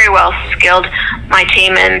they're very well skilled, my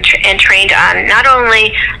team, and trained on not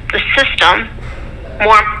only the system,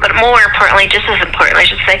 but more importantly, just as importantly, I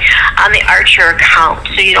should say, on the Archer account.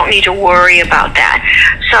 So you don't need to worry about that.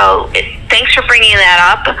 So thanks for bringing that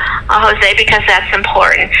up, Jose, because that's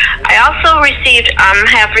important. I also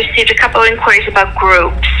have received a couple of inquiries about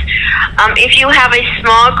groups. If you have a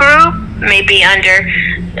small group, maybe under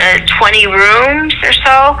 20 rooms or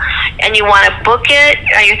so, and you want to book it,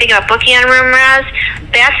 you're thinking about booking on RoomRez,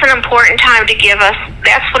 that's an important time to give us.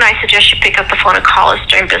 That's when I suggest you pick up the phone and call us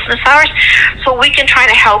during business hours, so we can try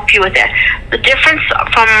to help you with that. The difference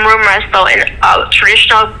from RoomRez, though, in a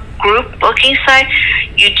traditional group booking site,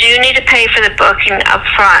 you do need to pay for the booking up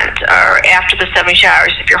front or after the 72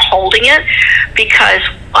 hours if you're holding it, because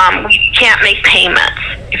we can't make payments,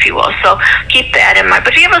 if you will. So keep that in mind.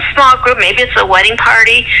 But if you have a small group, maybe it's a wedding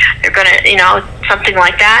party, they're going to, something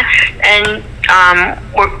like that, and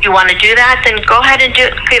you want to do that, then go ahead and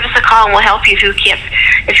give us a call and we'll help you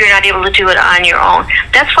if you're not able to do it on your own.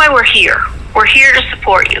 That's why we're here. We're here to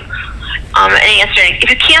support you. And answering. If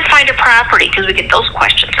you can't find a property, because we get those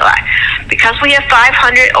questions a lot, because we have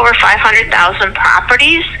over 500,000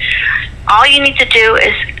 properties, all you need to do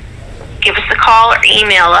is give us a call or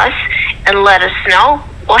email us and let us know.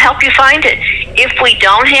 We'll help you find it. If we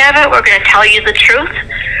don't have it, we're going to tell you the truth.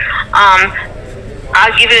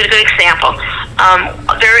 I'll give you a good example.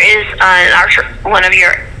 There is one of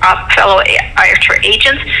your fellow Archer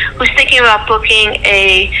agents who's thinking about booking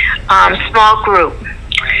a small group.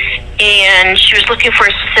 And she was looking for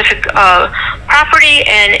a specific property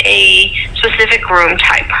and a specific room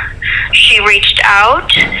type. She reached out.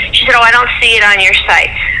 She said, I don't see it on your site.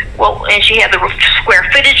 Well, and she had the square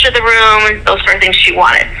footage of the room and those sort of things she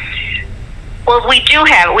wanted. Well, we do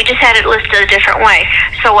have it. We just had it listed a different way.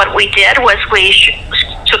 So what we did was we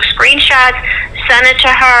took screenshots, sent it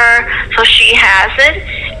to her, so she has it.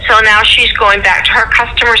 So now she's going back to her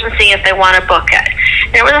customers and seeing if they want to book it.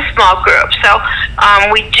 And it was a small group. So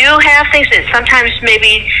we do have things that sometimes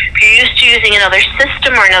maybe if you're used to using another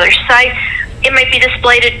system or another site, it might be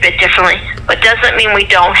displayed a bit differently, but doesn't mean we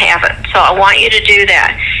don't have it. So I want you to do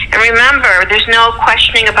that. And remember, there's no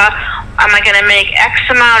questioning about, am I going to make X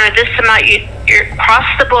amount or this amount? You're across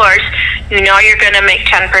the board, you know you're going to make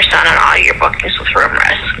 10% on all your bookings with room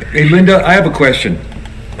risk. Hey, Linda, I have a question.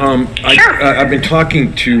 Sure. I've been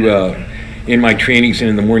talking to, in my trainings and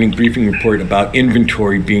in the morning briefing report about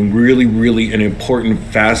inventory being really, really an important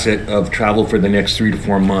facet of travel for the next 3 to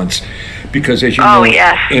 4 months. Because as you know,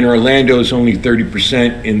 yes. in Orlando it's only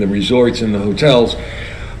 30% in the resorts and the hotels.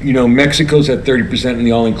 You know, Mexico's at 30% in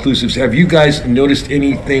the all-inclusives. Have you guys noticed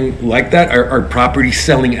anything like that? Are properties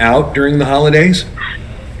selling out during the holidays?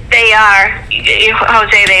 They are,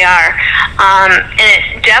 Jose, they are. And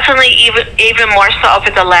it definitely even more so over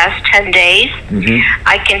the last 10 days. Mm-hmm.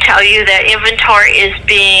 I can tell you that inventory is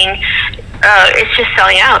being, it's just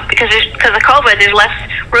selling out because of COVID. There's less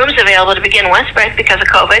rooms available to begin with, right? Because of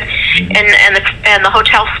COVID, mm-hmm. and the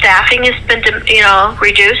hotel staffing has been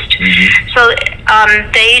reduced. Mm-hmm. So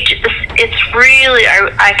it's really,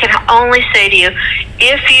 I can only say to you,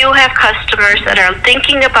 if you have customers that are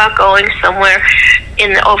thinking about going somewhere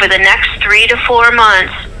over the next 3 to 4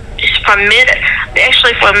 months, from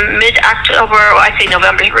mid-October, I say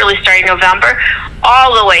November, really starting November,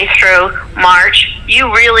 all the way through March,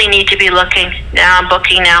 you really need to be booking now,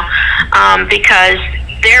 because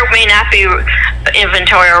there may not be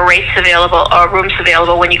inventory or rates available or rooms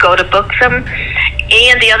available when you go to book them.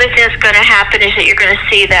 And the other thing that's going to happen is that you're going to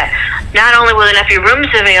see that not only will there not be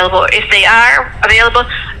rooms available, if they are available,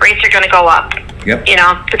 rates are going to go up. Yep. You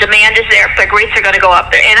know, the demand is there, but rates are going to go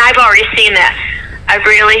up there. And I've already seen that. I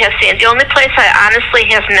really have seen it. The only place I honestly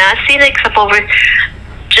have not seen it, except over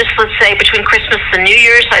just, let's say, between Christmas and New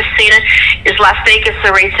Year's, I've seen it, is Las Vegas.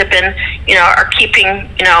 The rates have been, are keeping,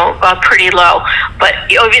 pretty low. But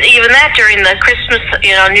even that during the Christmas,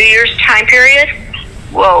 New Year's time period,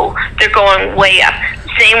 whoa, they're going way up.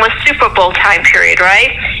 Same with Super Bowl time period,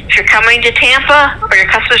 right? If you're coming to Tampa, or your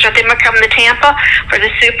customers are thinking about coming to Tampa for the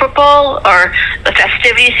Super Bowl or the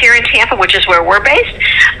festivities here in Tampa, which is where we're based,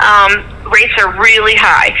 rates are really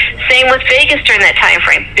high. Same with Vegas during that time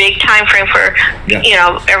frame. Big time frame for,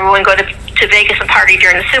 everyone go to Vegas and party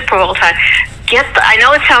during the Super Bowl time. I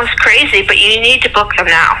know it sounds crazy, but you need to book them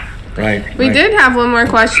now. Right. We did have one more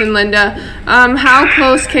question, Linda. How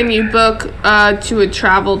close can you book to a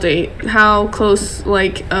travel date? How close,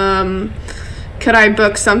 could I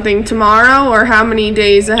book something tomorrow, or how many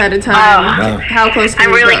days ahead of time? How close can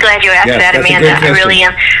I'm really glad you asked that, Amanda. I really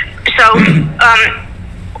am. So,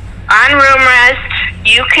 on room rest,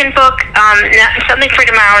 you can book something for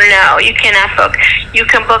tomorrow. No, you cannot book. You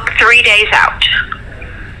can book 3 days out.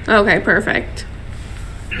 Okay, perfect.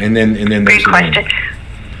 And then great question.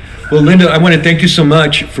 Well, Linda, I want to thank you so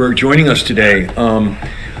much for joining us today.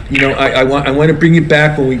 I want to bring you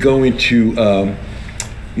back when we go into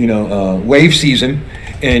wave season,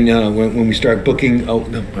 and when we start booking. Oh,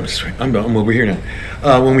 no, I'm sorry, I'm over here now.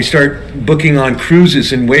 When we start booking on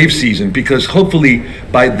cruises in wave season, because hopefully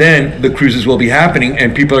by then the cruises will be happening,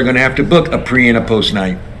 and people are going to have to book a pre and a post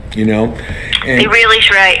night. And they really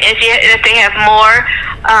should. Right. If they have more,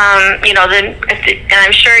 then and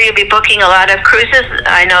I'm sure you'll be booking a lot of cruises.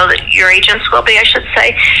 I know that your agents will be, I should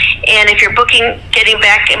say. And if you're getting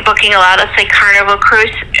back and booking a lot of, say, Carnival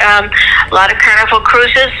cruise, a lot of Carnival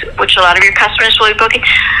cruises, which a lot of your customers will be booking,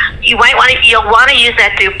 you'll want to use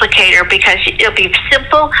that duplicator because it'll be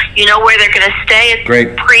simple. You know where they're going to stay at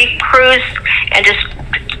pre-cruise, and just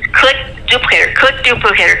click duplicator,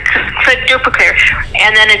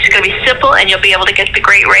 and then it's going to be simple, and you'll be able to get the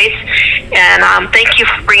great rates. And thank you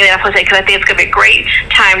for bringing that up, Jose, because I think it's going to be a great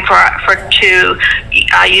time to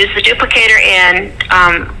use the duplicator and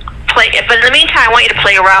play. But in the meantime, I want you to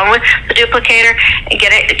play around with the duplicator and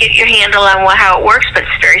get your handle on how it works. But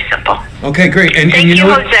it's very simple. Okay, great. And thank you,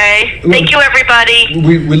 Jose. Thank you, everybody.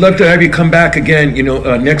 We'd love to have you come back again.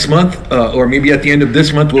 Next month, or maybe at the end of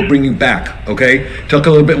this month, we'll bring you back. Okay, talk a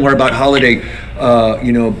little bit more about holiday,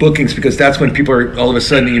 bookings, because that's when people are all of a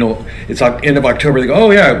sudden, it's end of October. They go,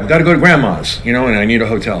 oh yeah, we got to go to grandma's, and I need a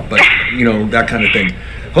hotel, but that kind of thing.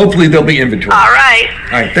 Hopefully there'll be inventory. All right.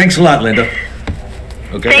 All right. Thanks a lot, Linda.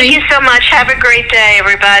 Okay. Thank you so much. Have a great day,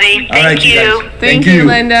 everybody. Thank you. Thank you,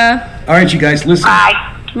 Linda. All right, you guys, listen. Bye.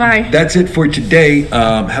 Bye. That's it for today.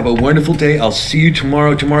 Have a wonderful day. I'll see you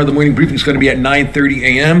tomorrow. Tomorrow the morning briefing is going to be at 9:30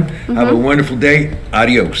 a.m. Have a wonderful day.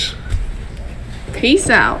 Adios. Peace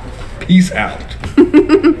out. Peace out.